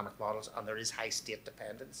dynamic models, and there is high state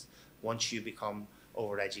dependence. Once you become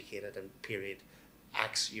overeducated in period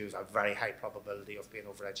X, you have a very high probability of being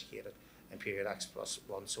overeducated in period X plus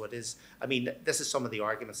 1. So it is, I mean, this is some of the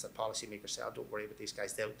arguments that policymakers say, oh, don't worry about these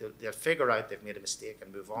guys. They'll figure out they've made a mistake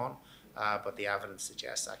and move on. But the evidence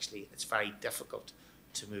suggests actually it's very difficult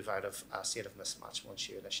to move out of a state of mismatch once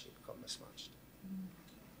you initially become mismatched.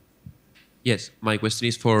 Yes, my question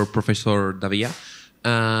is for Professor Davia.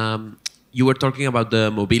 You were talking about the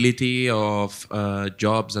mobility of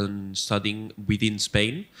jobs and studying within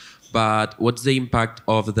Spain, but what's the impact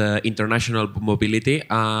of the international mobility,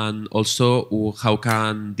 and also how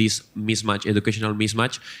can this mismatch, educational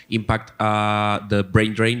mismatch, impact the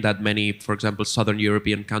brain drain that many, for example, Southern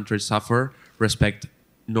European countries suffer respect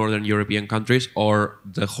Northern European countries, or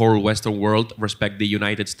the whole Western world respect the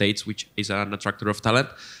United States, which is an attractor of talent,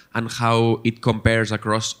 and how it compares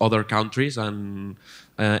across other countries, and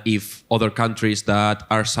if other countries that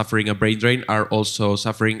are suffering a brain drain are also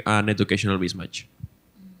suffering an educational mismatch.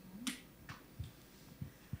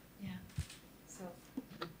 Yeah. So,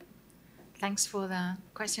 thanks for the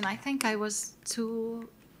question. I think I was too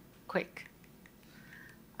quick.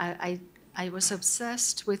 I was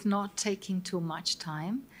obsessed with not taking too much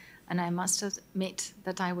time, and I must admit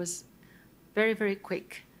that I was very, very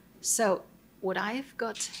quick. So what I've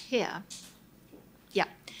got here, yeah.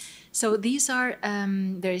 So these are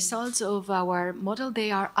the results of our model.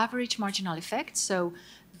 They are average marginal effects. So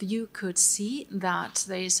you could see that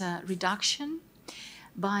there is a reduction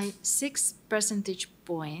by 6 percentage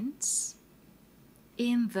points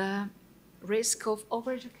in the risk of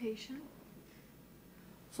overeducation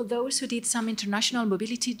for those who did some international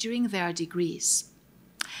mobility during their degrees.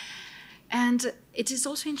 And it is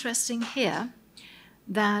also interesting here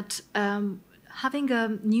that having a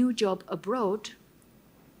new job abroad,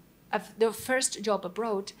 the first job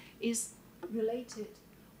abroad, is related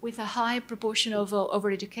with a high proportion of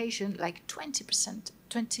overeducation, like 20%,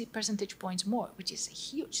 20 percentage points more, which is a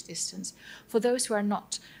huge distance for those who are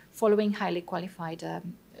not following highly qualified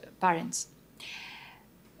parents.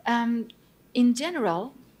 In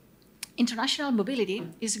general, international mobility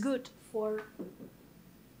is good for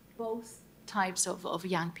both types of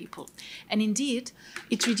young people. And indeed,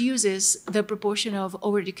 it reduces the proportion of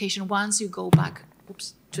overeducation once you go back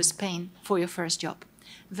to Spain for your first job.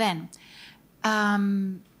 Then,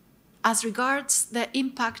 as regards the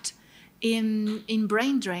impact in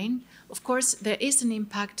brain drain, of course, there is an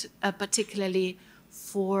impact particularly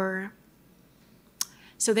for...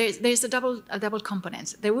 So there's a double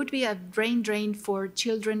component. There would be a brain drain for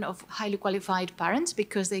children of highly qualified parents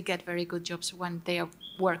because they get very good jobs when they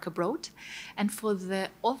work abroad, and for the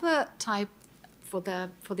other type, for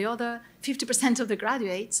the other 50% of the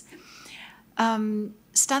graduates,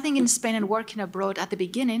 studying in Spain and working abroad at the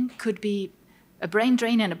beginning could be a brain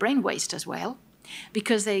drain and a brain waste as well,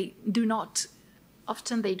 because they do not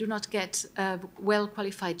get well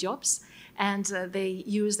qualified jobs. And they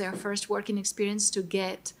use their first working experience to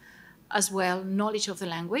get, as well, knowledge of the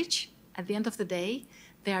language. At the end of the day,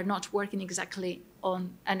 they are not working exactly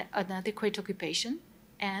on an adequate occupation,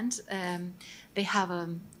 and they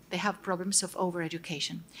have problems of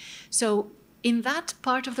overeducation. So in that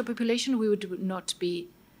part of the population, we would not be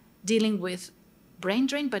dealing with brain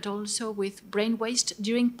drain, but also with brain waste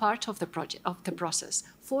during part of the process.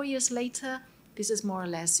 4 years later, this is more or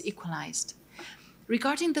less equalized.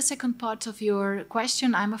 Regarding the second part of your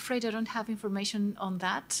question, I'm afraid I don't have information on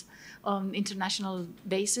that on international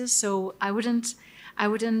basis, so I wouldn't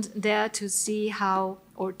dare to see how,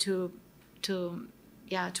 or to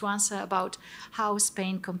to answer about how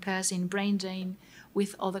Spain compares in brain drain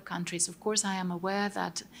with other countries. Of course, I am aware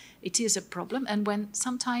that it is a problem, and when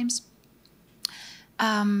sometimes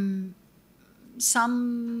some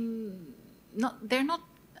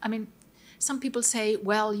people say,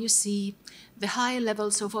 well, you see, the high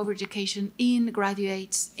levels of overeducation in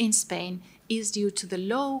graduates in Spain is due to the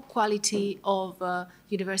low quality of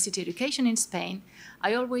university education in Spain.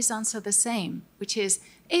 I always answer the same, which is,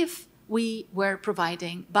 if we were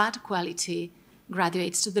providing bad quality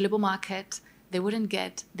graduates to the labor market, they wouldn't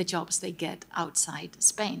get the jobs they get outside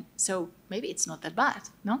Spain. So maybe it's not that bad,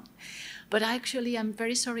 no? But actually, I'm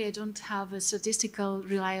very sorry, I don't have a statistical,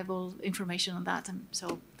 reliable information on that.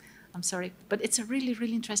 I'm sorry. But it's a really,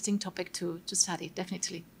 really interesting topic to study,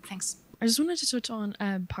 definitely. Thanks. I just wanted to touch on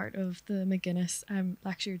part of the McGuinness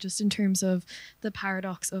lecture, just in terms of the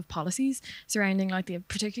paradox of policies surrounding, like,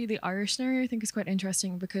 particularly the Irish scenario. I think is quite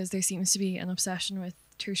interesting because there seems to be an obsession with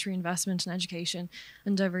tertiary investment in education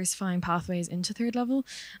and diversifying pathways into third level,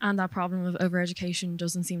 and that problem of overeducation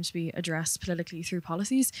doesn't seem to be addressed politically through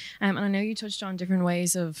policies. And I know you touched on different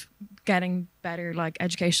ways of getting better, like,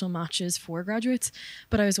 educational matches for graduates,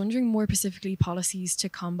 but I was wondering more specifically policies to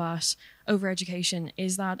combat overeducation.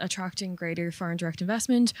 Is that attracting greater foreign direct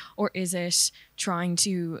investment, or is it trying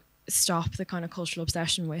to stop the kind of cultural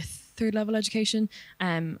obsession with third level education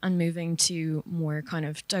and moving to more kind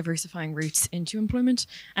of diversifying routes into employment?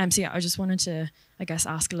 So yeah, I just wanted to, I guess,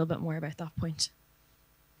 ask a little bit more about that point.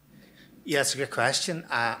 Yeah, it's a good question,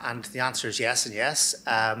 and the answer is yes and yes,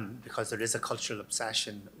 because there is a cultural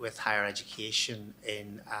obsession with higher education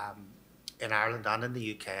in Ireland and in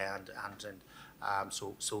the UK,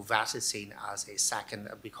 so VAT is seen as a second,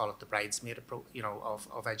 we call it the bridesmaid approach,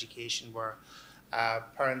 of education, where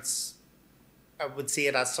parents would see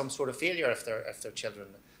it as some sort of failure if their children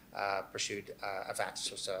pursued a VAT,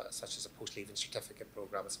 such as a post-leaving certificate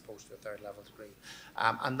program as opposed to a third level degree,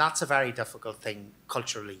 and that's a very difficult thing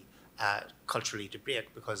culturally to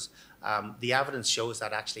break, because the evidence shows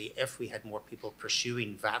that actually if we had more people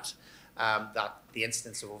pursuing VAT, that the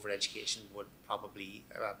incidence of overeducation would probably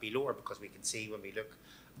be lower, because we can see when we look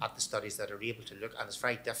at the studies that are able to look, and it's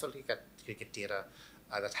very difficult to get data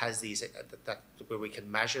that has these, where we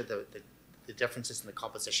can measure the differences in the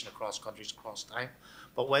composition across countries across time.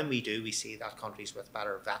 But when we do, we see that countries with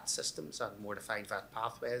better VAT systems and more defined VAT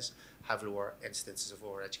pathways have lower incidences of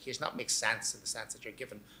overeducation. That makes sense in the sense that you're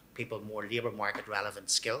giving people more labour market relevant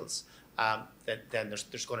skills. Then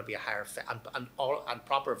there's going to be a higher and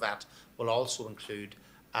proper VAT will also include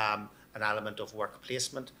an element of work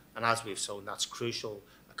placement, and as we've shown, that's crucial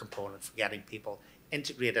a component for getting people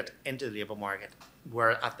integrated into the labour market,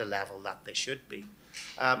 where at the level that they should be.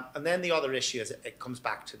 And then the other issue is it comes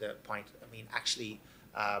back to the point. I mean, actually,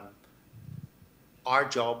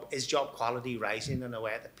 is job quality rising in a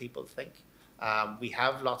way that people think? We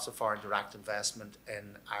have lots of foreign direct investment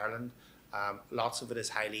in Ireland. Lots of it is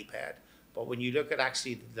highly paid. But when you look at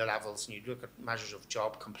actually the levels and you look at measures of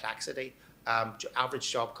job complexity, average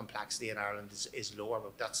job complexity in Ireland is lower.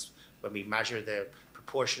 But that's when we measure the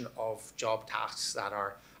proportion of job tasks that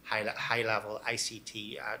are high level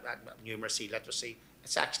ICT, numeracy, literacy.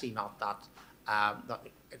 It's actually not that.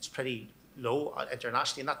 It's pretty low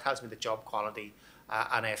internationally, and that tells me the job quality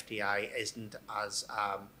and FDI isn't as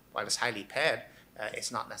while it's highly paid.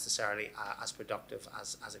 It's not necessarily as productive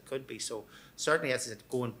as it could be. So certainly, as I said,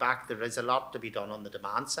 going back, there is a lot to be done on the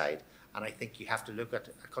demand side, and I think you have to look at,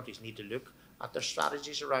 countries need to look at their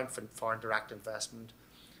strategies around foreign direct investment,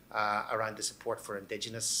 around the support for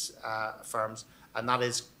indigenous firms, and that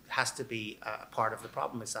has to be a part of the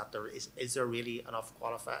problem. Is that is there really enough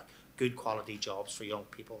qualified, good quality jobs for young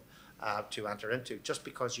people to enter into? Just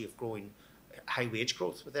because you have growing high wage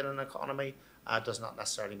growth within an economy does not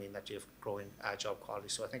necessarily mean that you have growing job quality.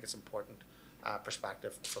 So I think it's important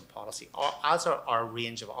perspective from policy, as are our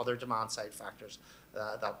range of other demand side factors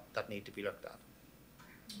that need to be looked at.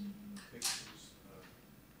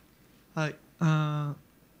 Hi.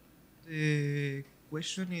 The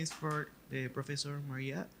question is for the Professor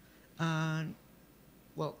Maria. And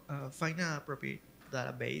find an appropriate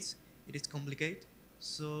database. It is complicated.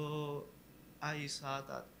 So I saw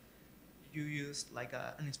that you use like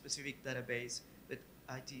a specific database, but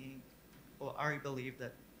I think, or I believe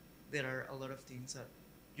that there are a lot of things that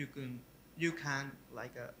you can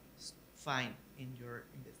find in your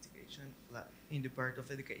investigation, like in the part of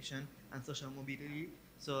education and social mobility.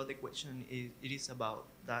 So the question is about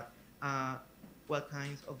that. What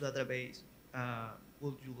kinds of database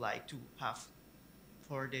would you like to have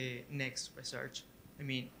for the next research? I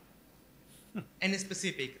mean, any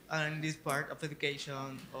specific in this part of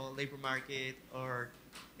education or labor market or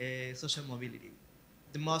social mobility?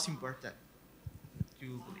 the most important,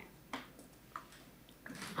 you believe?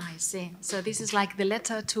 I see. So this is like the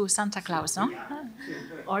letter to Santa Claus, no?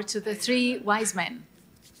 Or to the three wise men.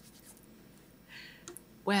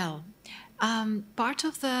 Well, part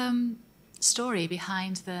of the story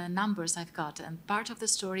behind the numbers I've got, and part of the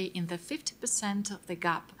story in the 50% of the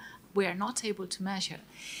gap we are not able to measure,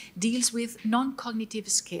 deals with non-cognitive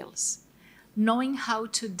skills, knowing how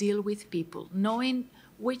to deal with people, knowing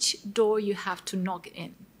which door you have to knock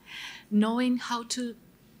in, knowing how to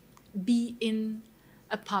be in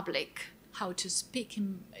a public, how to speak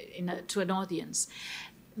to an audience,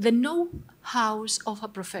 the know-hows of a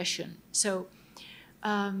profession. So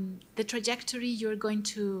the trajectory you're going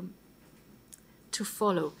to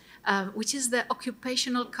follow, which is the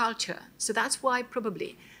occupational culture. So that's why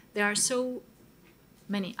probably there are so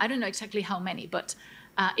many, I don't know exactly how many, but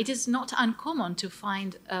it is not uncommon to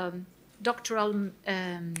find a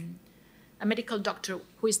medical doctor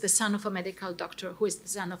who is the son of a medical doctor, who is the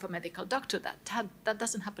son of a medical doctor. That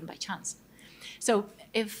doesn't happen by chance. So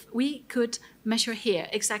if we could measure here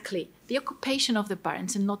exactly the occupation of the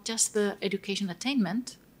parents and not just the education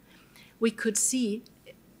attainment, we could see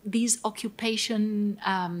these occupation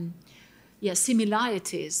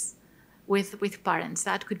similarities with parents.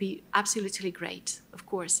 That could be absolutely great, of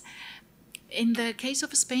course. In the case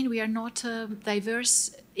of Spain, we are not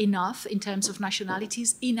diverse enough in terms of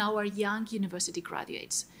nationalities in our young university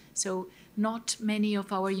graduates. So not many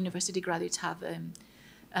of our university graduates have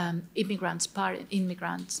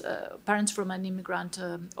parents from an immigrant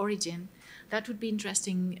origin. That would be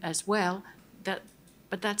interesting as well,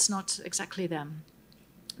 but that's not exactly the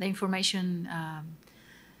information.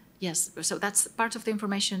 Yes, so that's part of the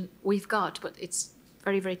information we've got, but it's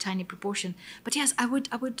very, very tiny proportion. But yes, I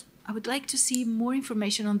would like to see more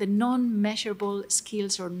information on the non-measurable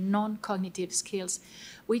skills or non-cognitive skills,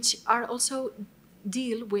 which are also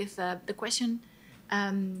deal with the question,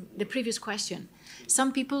 the previous question.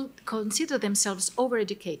 Some people consider themselves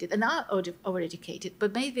overeducated and are overeducated,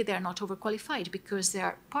 but maybe they are not overqualified because they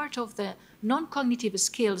are part of the non-cognitive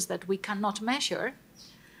skills that we cannot measure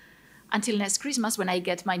until next Christmas when I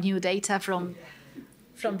get my new data from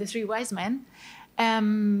the three wise men.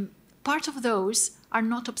 Part of those are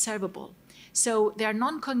not observable. So there are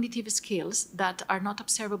non-cognitive skills that are not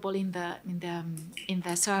observable in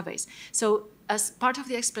the surveys. So as part of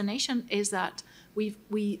the explanation is that we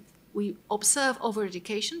observe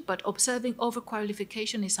overeducation, but observing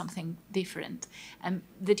overqualification is something different. And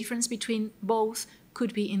the difference between both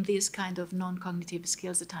could be in these kind of non-cognitive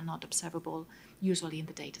skills that are not observable usually in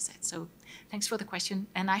the data set. So thanks for the question,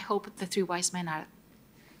 and I hope the three wise men are,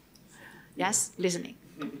 yes, listening.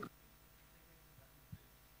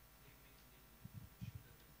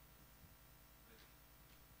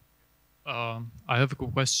 I have a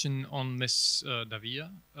question on Ms.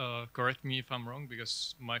 Davia. Correct me if I'm wrong,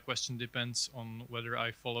 because my question depends on whether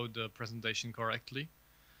I followed the presentation correctly.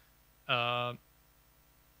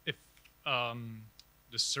 If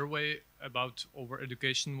the survey about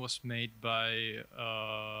overeducation was made by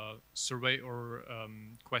survey or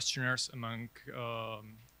questionnaires among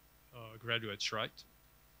graduates, right?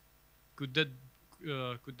 Could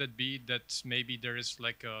that be that maybe there is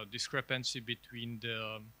like a discrepancy between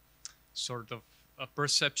the sort of a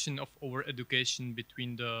perception of overeducation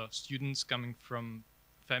between the students coming from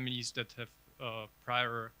families that have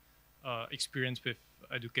prior experience with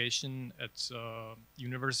education at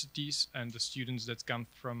universities and the students that come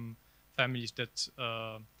from families that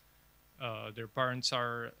their parents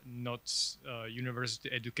are not university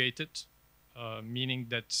educated, meaning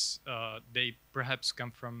that they perhaps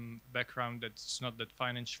come from a background that's not that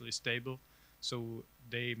financially stable, so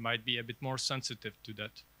they might be a bit more sensitive to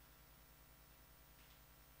that.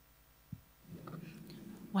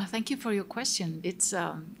 Well, thank you for your question. It's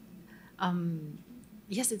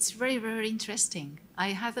yes, it's very, very interesting. I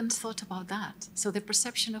hadn't thought about that. So the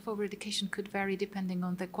perception of overeducation could vary depending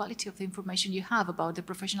on the quality of the information you have about the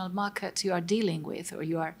professional market you are dealing with or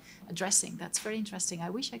you are addressing. That's very interesting. I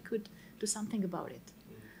wish I could do something about it.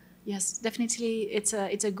 Yes, definitely. It's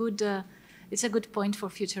a good point for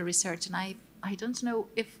future research, and I don't know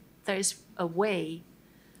if there is a way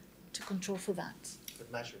to control for that.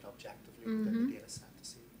 But measured objectively within the data set.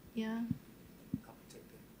 Yeah. Take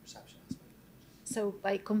the perception aspect. So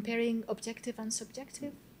by comparing objective and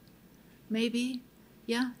subjective, maybe,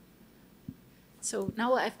 yeah. So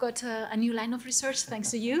now I've got a new line of research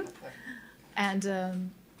thanks to you, and a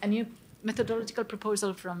new methodological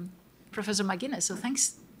proposal from Professor McGuinness. So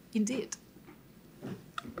thanks indeed.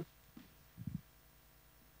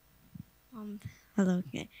 Hello.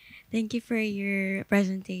 Okay. Thank you for your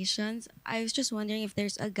presentations. I was just wondering if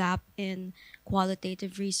there's a gap in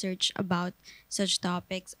qualitative research about such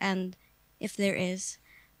topics, and if there is,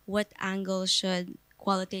 what angle should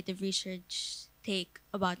qualitative research take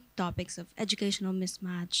about topics of educational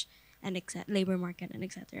mismatch and labor market and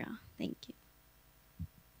etc. Thank you.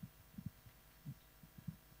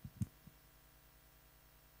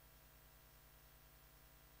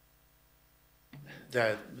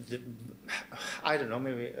 the, the I don't know,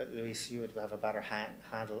 maybe Luis, you would have a better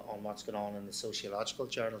handle on what's going on in the sociological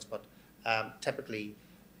journals, but typically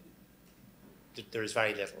there is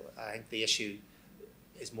very little. I think the issue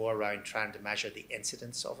is more around trying to measure the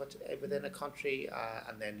incidence of it within a country,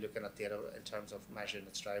 and then looking at data in terms of measuring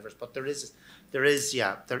its drivers. But there is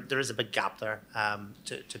a big gap there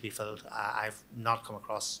to be filled. I've not come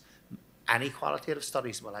across any qualitative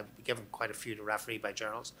studies. Well, I've been given quite a few to referee by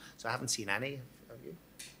journals, so I haven't seen any. Have you?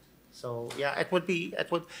 So yeah,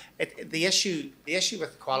 the issue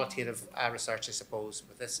with qualitative research, I suppose,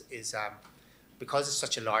 with this is because it's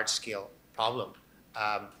such a large scale problem.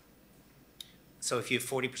 So if you have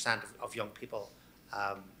 40% of young people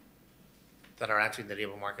that are entering the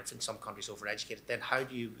labour market in some countries overeducated, then how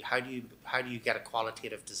do you get a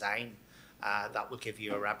qualitative design that will give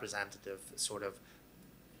you a representative sort of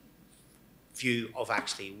view of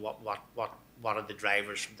actually what are the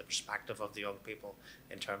drivers from the perspective of the young people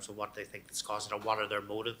in terms of what they think is causing it, or what are their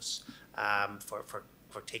motives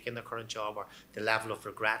for taking their current job, or the level of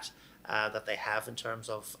regret that they have in terms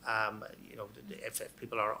of if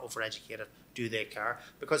people are overeducated, do they care?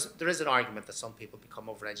 Because there is an argument that some people become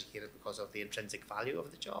overeducated because of the intrinsic value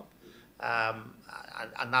of the job,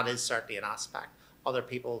 and that is certainly an aspect. Other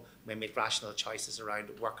people may make rational choices around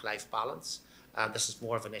work-life balance. This is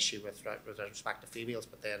more of an issue with respect to females,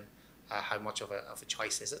 but then how much of a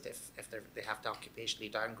choice is it if they have to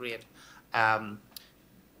occupationally downgrade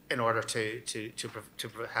in order to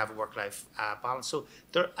have a work-life balance? So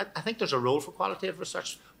I think there's a role for qualitative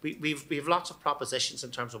research. We have lots of propositions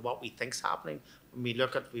in terms of what we think's happening. When we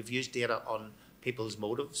look at, we've used data on people's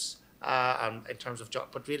motives and in terms of job,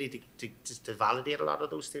 but really to validate a lot of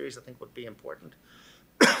those theories, I think would be important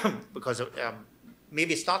because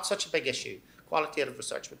maybe it's not such a big issue. Qualitative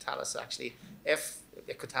research would tell us actually, if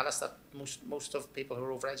it could tell us that most of people who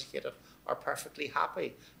are overeducated are perfectly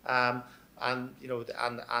happy, and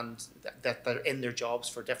that they're in their jobs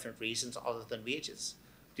for different reasons other than wages.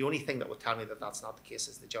 The only thing that would tell me that that's not the case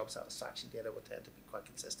is the job satisfaction data would tend to be quite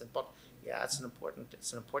consistent. But yeah, it's an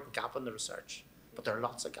important gap in the research. But there are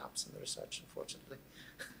lots of gaps in the research, unfortunately.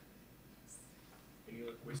 Any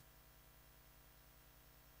other questions?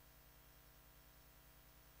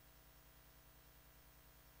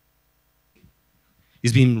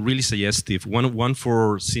 It's been really suggestive. One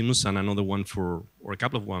for Seamus and another one or a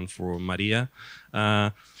couple of one for Maria.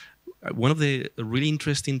 One of the really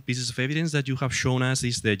interesting pieces of evidence that you have shown us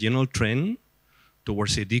is the general trend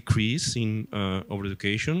towards a decrease in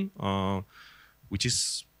overeducation, which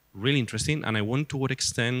is really interesting. And I wonder to what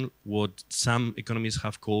extent what some economists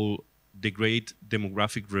have called the great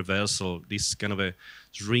demographic reversal, this kind of a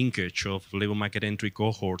shrinkage of labor market entry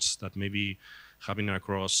cohorts that may be happening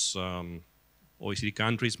across OECD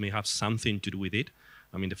countries may have something to do with it.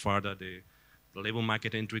 I mean, the fact that the labor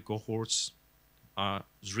market entry cohorts are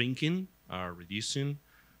shrinking, are reducing,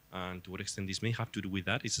 and to what extent this may have to do with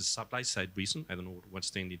that. It's a supply side reason. I don't know what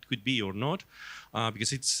extent it could be or not,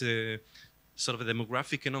 because it's sort of a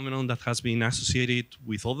demographic phenomenon that has been associated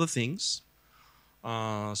with other things.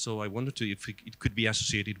 So I wondered if it could be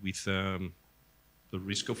associated with the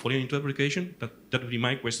risk of falling into education. That would be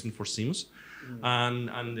my question for Seamus.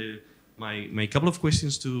 And my couple of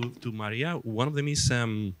questions to Maria. One of them is,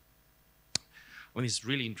 it's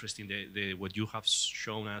really interesting what you have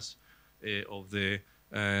shown us of the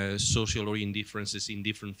social origin differences in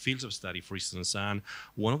different fields of study, for instance. And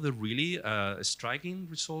one of the really striking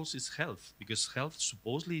results is health, because health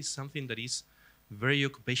supposedly is something that is very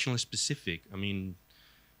occupational specific. I mean,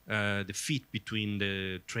 the fit between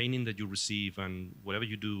the training that you receive and whatever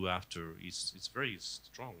you do after is very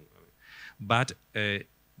strong. But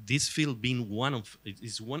this field being one of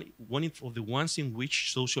the ones in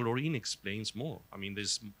which social origin explains more. I mean,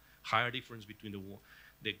 there's higher difference between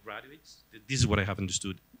the graduates. This is what I have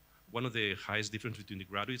understood. One of the highest difference between the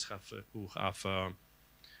graduates who have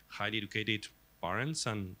highly educated parents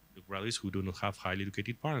and the graduates who do not have highly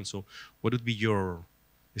educated parents. So what would be your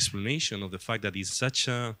explanation of the fact that in such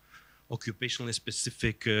a occupationally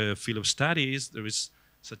specific field of studies, there is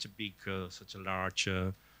such a large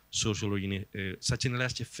social origin, such a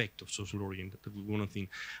large effect of social origin? That would be one thing.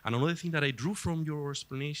 And another thing that I drew from your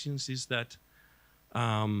explanations is that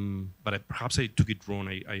but perhaps I took it wrong.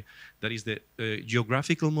 That is the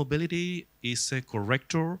geographical mobility is a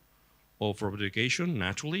corrector of education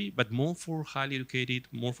naturally, but more for highly educated,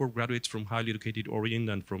 more for graduates from highly educated origin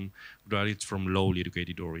than from graduates from lowly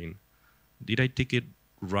educated origin. Did I take it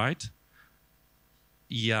right?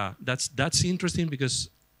 Yeah, that's interesting because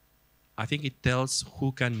I think it tells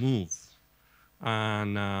who can move.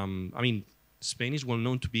 And I mean, Spain is well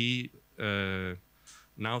known to be,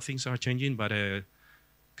 now things are changing, but a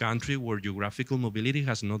country where geographical mobility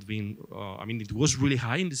has not been, I mean, it was really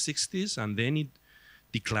high in the 60s and then it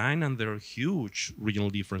declined, and there are huge regional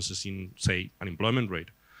differences in, say, unemployment rate.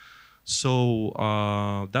 So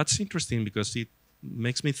that's interesting because it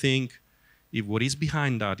makes me think if what is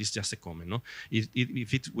behind that is just a comment, no?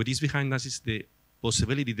 What is behind that is the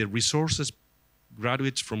possibility, the resources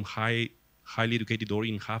graduates from highly educated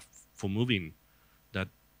origin have for moving that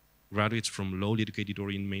graduates from lowly educated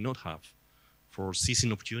origin may not have, for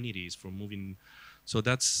seizing opportunities, for moving. So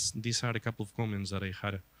these are a couple of comments that I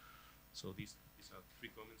had. So these are 3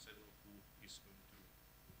 comments. I don't know who is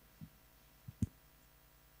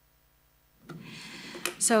going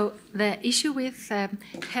to. So the issue with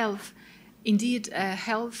health, indeed,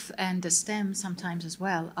 health and the STEM sometimes as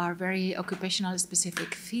well are very occupational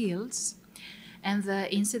specific fields, and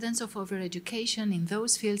the incidence of overeducation in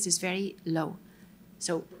those fields is very low.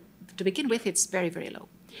 So to begin with, it's very, very low.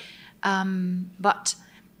 But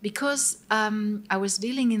because I was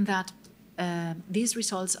dealing in that, these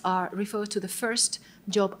results refer to the first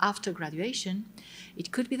job after graduation,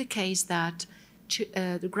 it could be the case that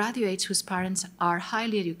the graduates whose parents are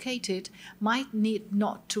highly educated might need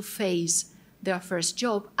not to face their first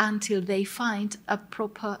job until they find a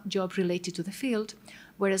proper job related to the field,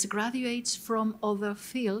 whereas graduates from other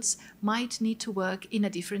fields might need to work in a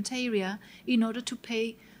different area in order to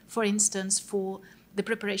pay, for instance, for the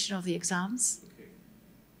preparation of the exams. Okay.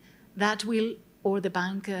 That will, or the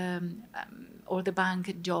bank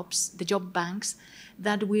jobs, the job banks,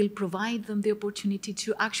 that will provide them the opportunity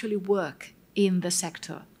to actually work in the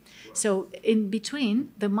sector. So in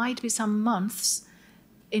between, there might be some months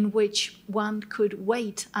in which one could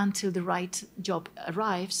wait until the right job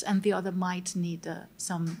arrives, and the other might need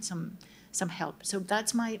some help. So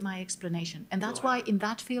that's my explanation, and that's why in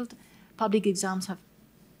that field, public exams have.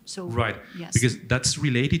 So right, yes, because that's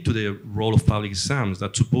related to the role of public exams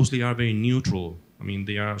that supposedly are very neutral. I mean,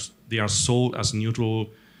 they are sold as neutral.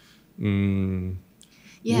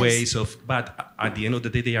 Yes. Ways of, but at the end of the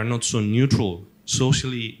day, they are not so neutral.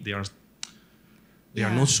 Socially, they are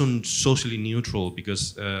not so socially neutral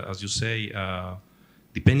because, as you say,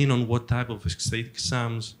 depending on what type of state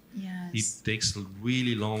exams, yes, it takes a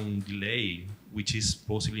really long delay, which is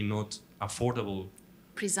possibly not affordable.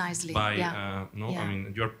 Precisely. By no, I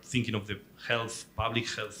mean, you're thinking of the public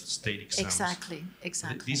health state exams. Exactly.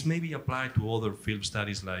 This may be applied to other field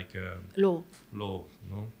studies like law, no?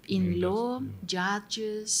 In law,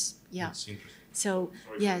 judges, yeah. That's interesting. So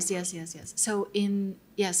yes. So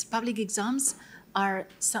public exams are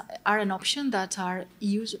an option that are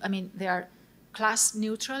used. I mean, they are class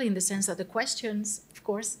neutral in the sense that the questions, of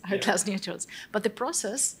course, are class neutrals, but the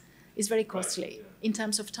process is very costly in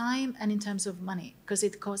terms of time and in terms of money, because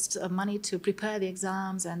it costs money to prepare the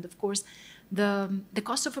exams, and of course the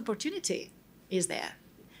cost of opportunity is there.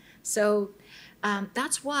 So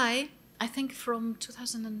that's why I think from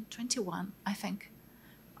 2021, I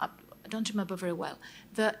don't remember very well,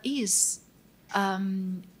 there is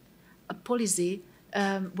a policy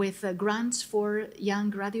with grants for young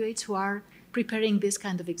graduates who are preparing this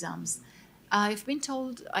kind of exams. I've been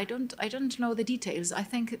told, I don't know the details. I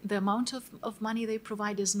think the amount of money they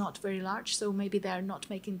provide is not very large, so maybe they're not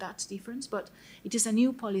making that difference, but it is a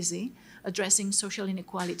new policy addressing social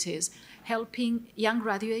inequalities, helping young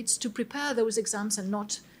graduates to prepare those exams and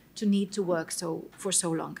not to need to work for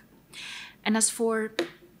so long. And as for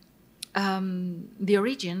the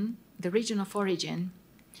region of origin,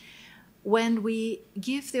 when we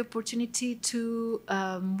give the opportunity to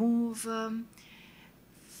move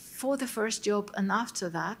for the first job and after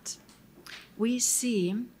that, we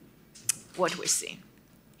see what we see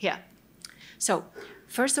here. So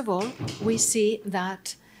first of all, we see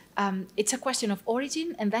that it's a question of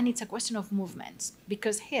origin, and then it's a question of movements,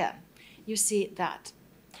 because here you see that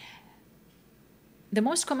the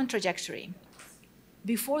most common trajectory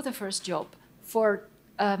before the first job for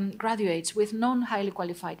graduates with non-highly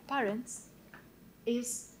qualified parents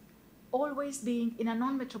is always being in a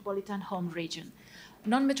non-metropolitan home region.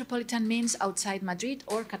 Non-metropolitan means outside Madrid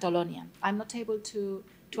or Catalonia. I'm not able to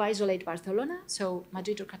isolate Barcelona, so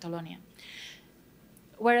Madrid or Catalonia.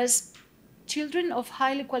 Whereas children of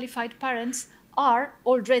highly qualified parents are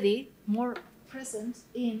already more present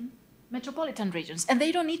in metropolitan regions, and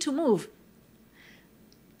they don't need to move.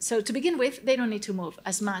 So to begin with, they don't need to move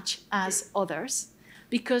as much as others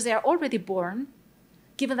because they are already born,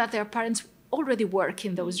 given that their parents already work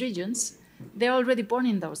in those regions, they're already born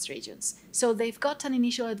in those regions. So they've got an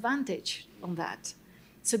initial advantage on that.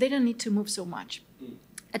 So they don't need to move so much.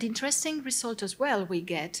 An interesting result as well we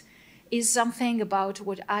get is something about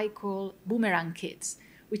what I call boomerang kids,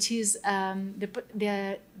 which is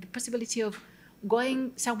the possibility of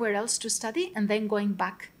going somewhere else to study and then going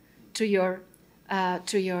back to your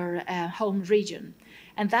home region.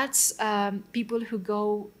 And that's people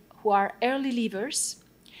who are early leavers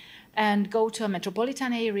and go to a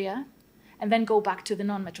metropolitan area and then go back to the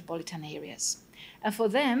non-metropolitan areas. And for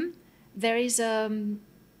them, there is a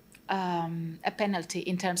penalty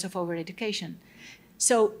in terms of overeducation.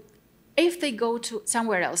 So if they go to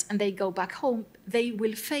somewhere else and they go back home, they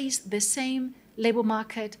will face the same labor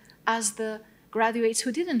market as the graduates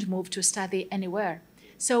who didn't move to study anywhere.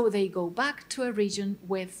 So they go back to a region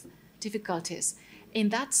with difficulties. In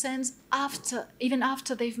that sense, even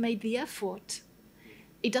after they've made the effort,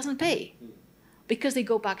 it doesn't pay because they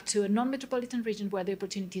go back to a non-metropolitan region where the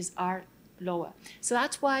opportunities are lower. So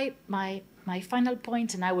that's why my final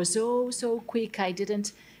point, and I was so quick, I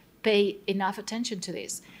didn't pay enough attention to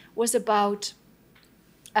this, was about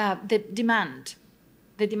the demand.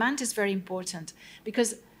 The demand is very important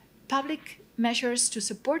because public measures to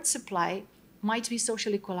support supply might be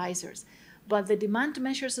social equalizers, but the demand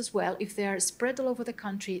measures as well, if they are spread all over the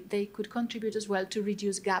country, they could contribute as well to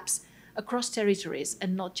reduce gaps across territories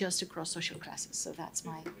and not just across social classes. So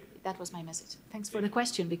that was my message. Thanks for the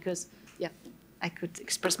question because, yeah, I could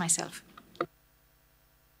express myself.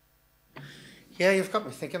 Yeah, you've got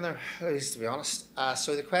me thinking there, Louise, to be honest.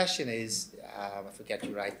 So the question is, if I get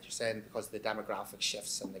you right, you're saying because the demographic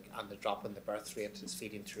shifts and the drop in the birth rate is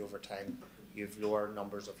feeding through over time, you've lower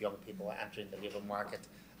numbers of young people entering the labour market,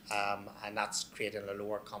 and that's creating a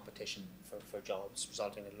lower competition for jobs,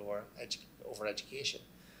 resulting in lower over-education.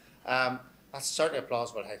 That's certainly a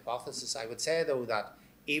plausible hypothesis. I would say, though, that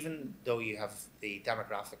even though you have the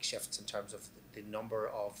demographic shifts in terms of the number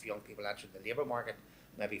of young people entering the labour market,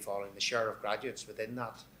 maybe falling, the share of graduates within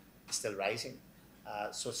that is still rising.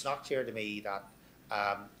 So it's not clear to me that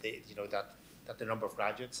that the number of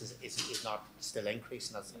graduates is not still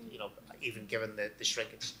increasing, as even given the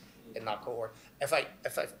shrinkage in that cohort. If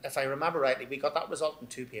I remember rightly, we got that result in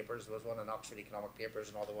two papers. There was one in Oxford Economic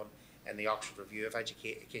Papers, another one in the Oxford Review of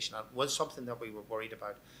Education. That was something that we were worried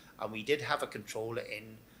about, and we did have a control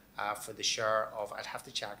in for the share of, I'd have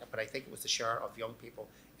to check it, but I think it was the share of young people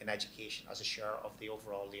in education as a share of the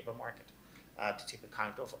overall labour market, to take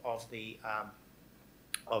account of the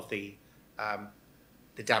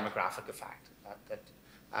demographic effect.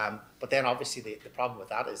 But then obviously the problem with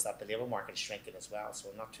that is that the labour market is shrinking as well, so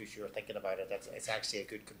I'm not too sure thinking about it. It's actually a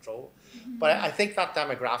good control. Mm-hmm. But I think that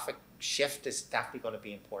demographic shift is definitely going to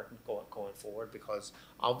be important going forward, because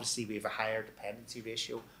obviously we have a higher dependency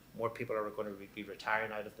ratio. More people are going to be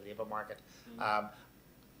retiring out of the labour market. Mm-hmm.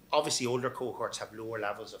 Obviously older cohorts have lower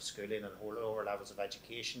levels of schooling and lower levels of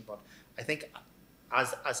education, but I think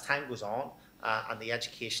as time goes on and the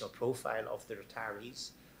educational profile of the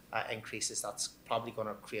retirees increases, that's probably going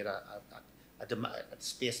to create a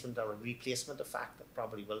displacement or a replacement effect that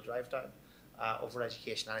probably will drive down over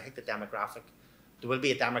education. And I think there will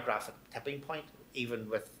be a demographic tipping point,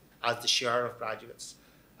 even as the share of graduates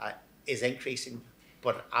is increasing,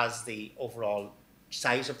 but as the overall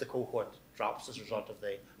size of the cohort drops as a result of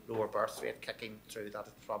the lower birth rate kicking through, that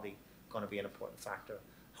is probably going to be an important factor,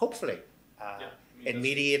 hopefully, in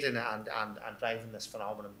mediating and driving this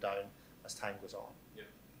phenomenon down as time goes on. Yeah.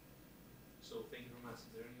 So thank you very much. Is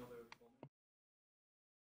there any other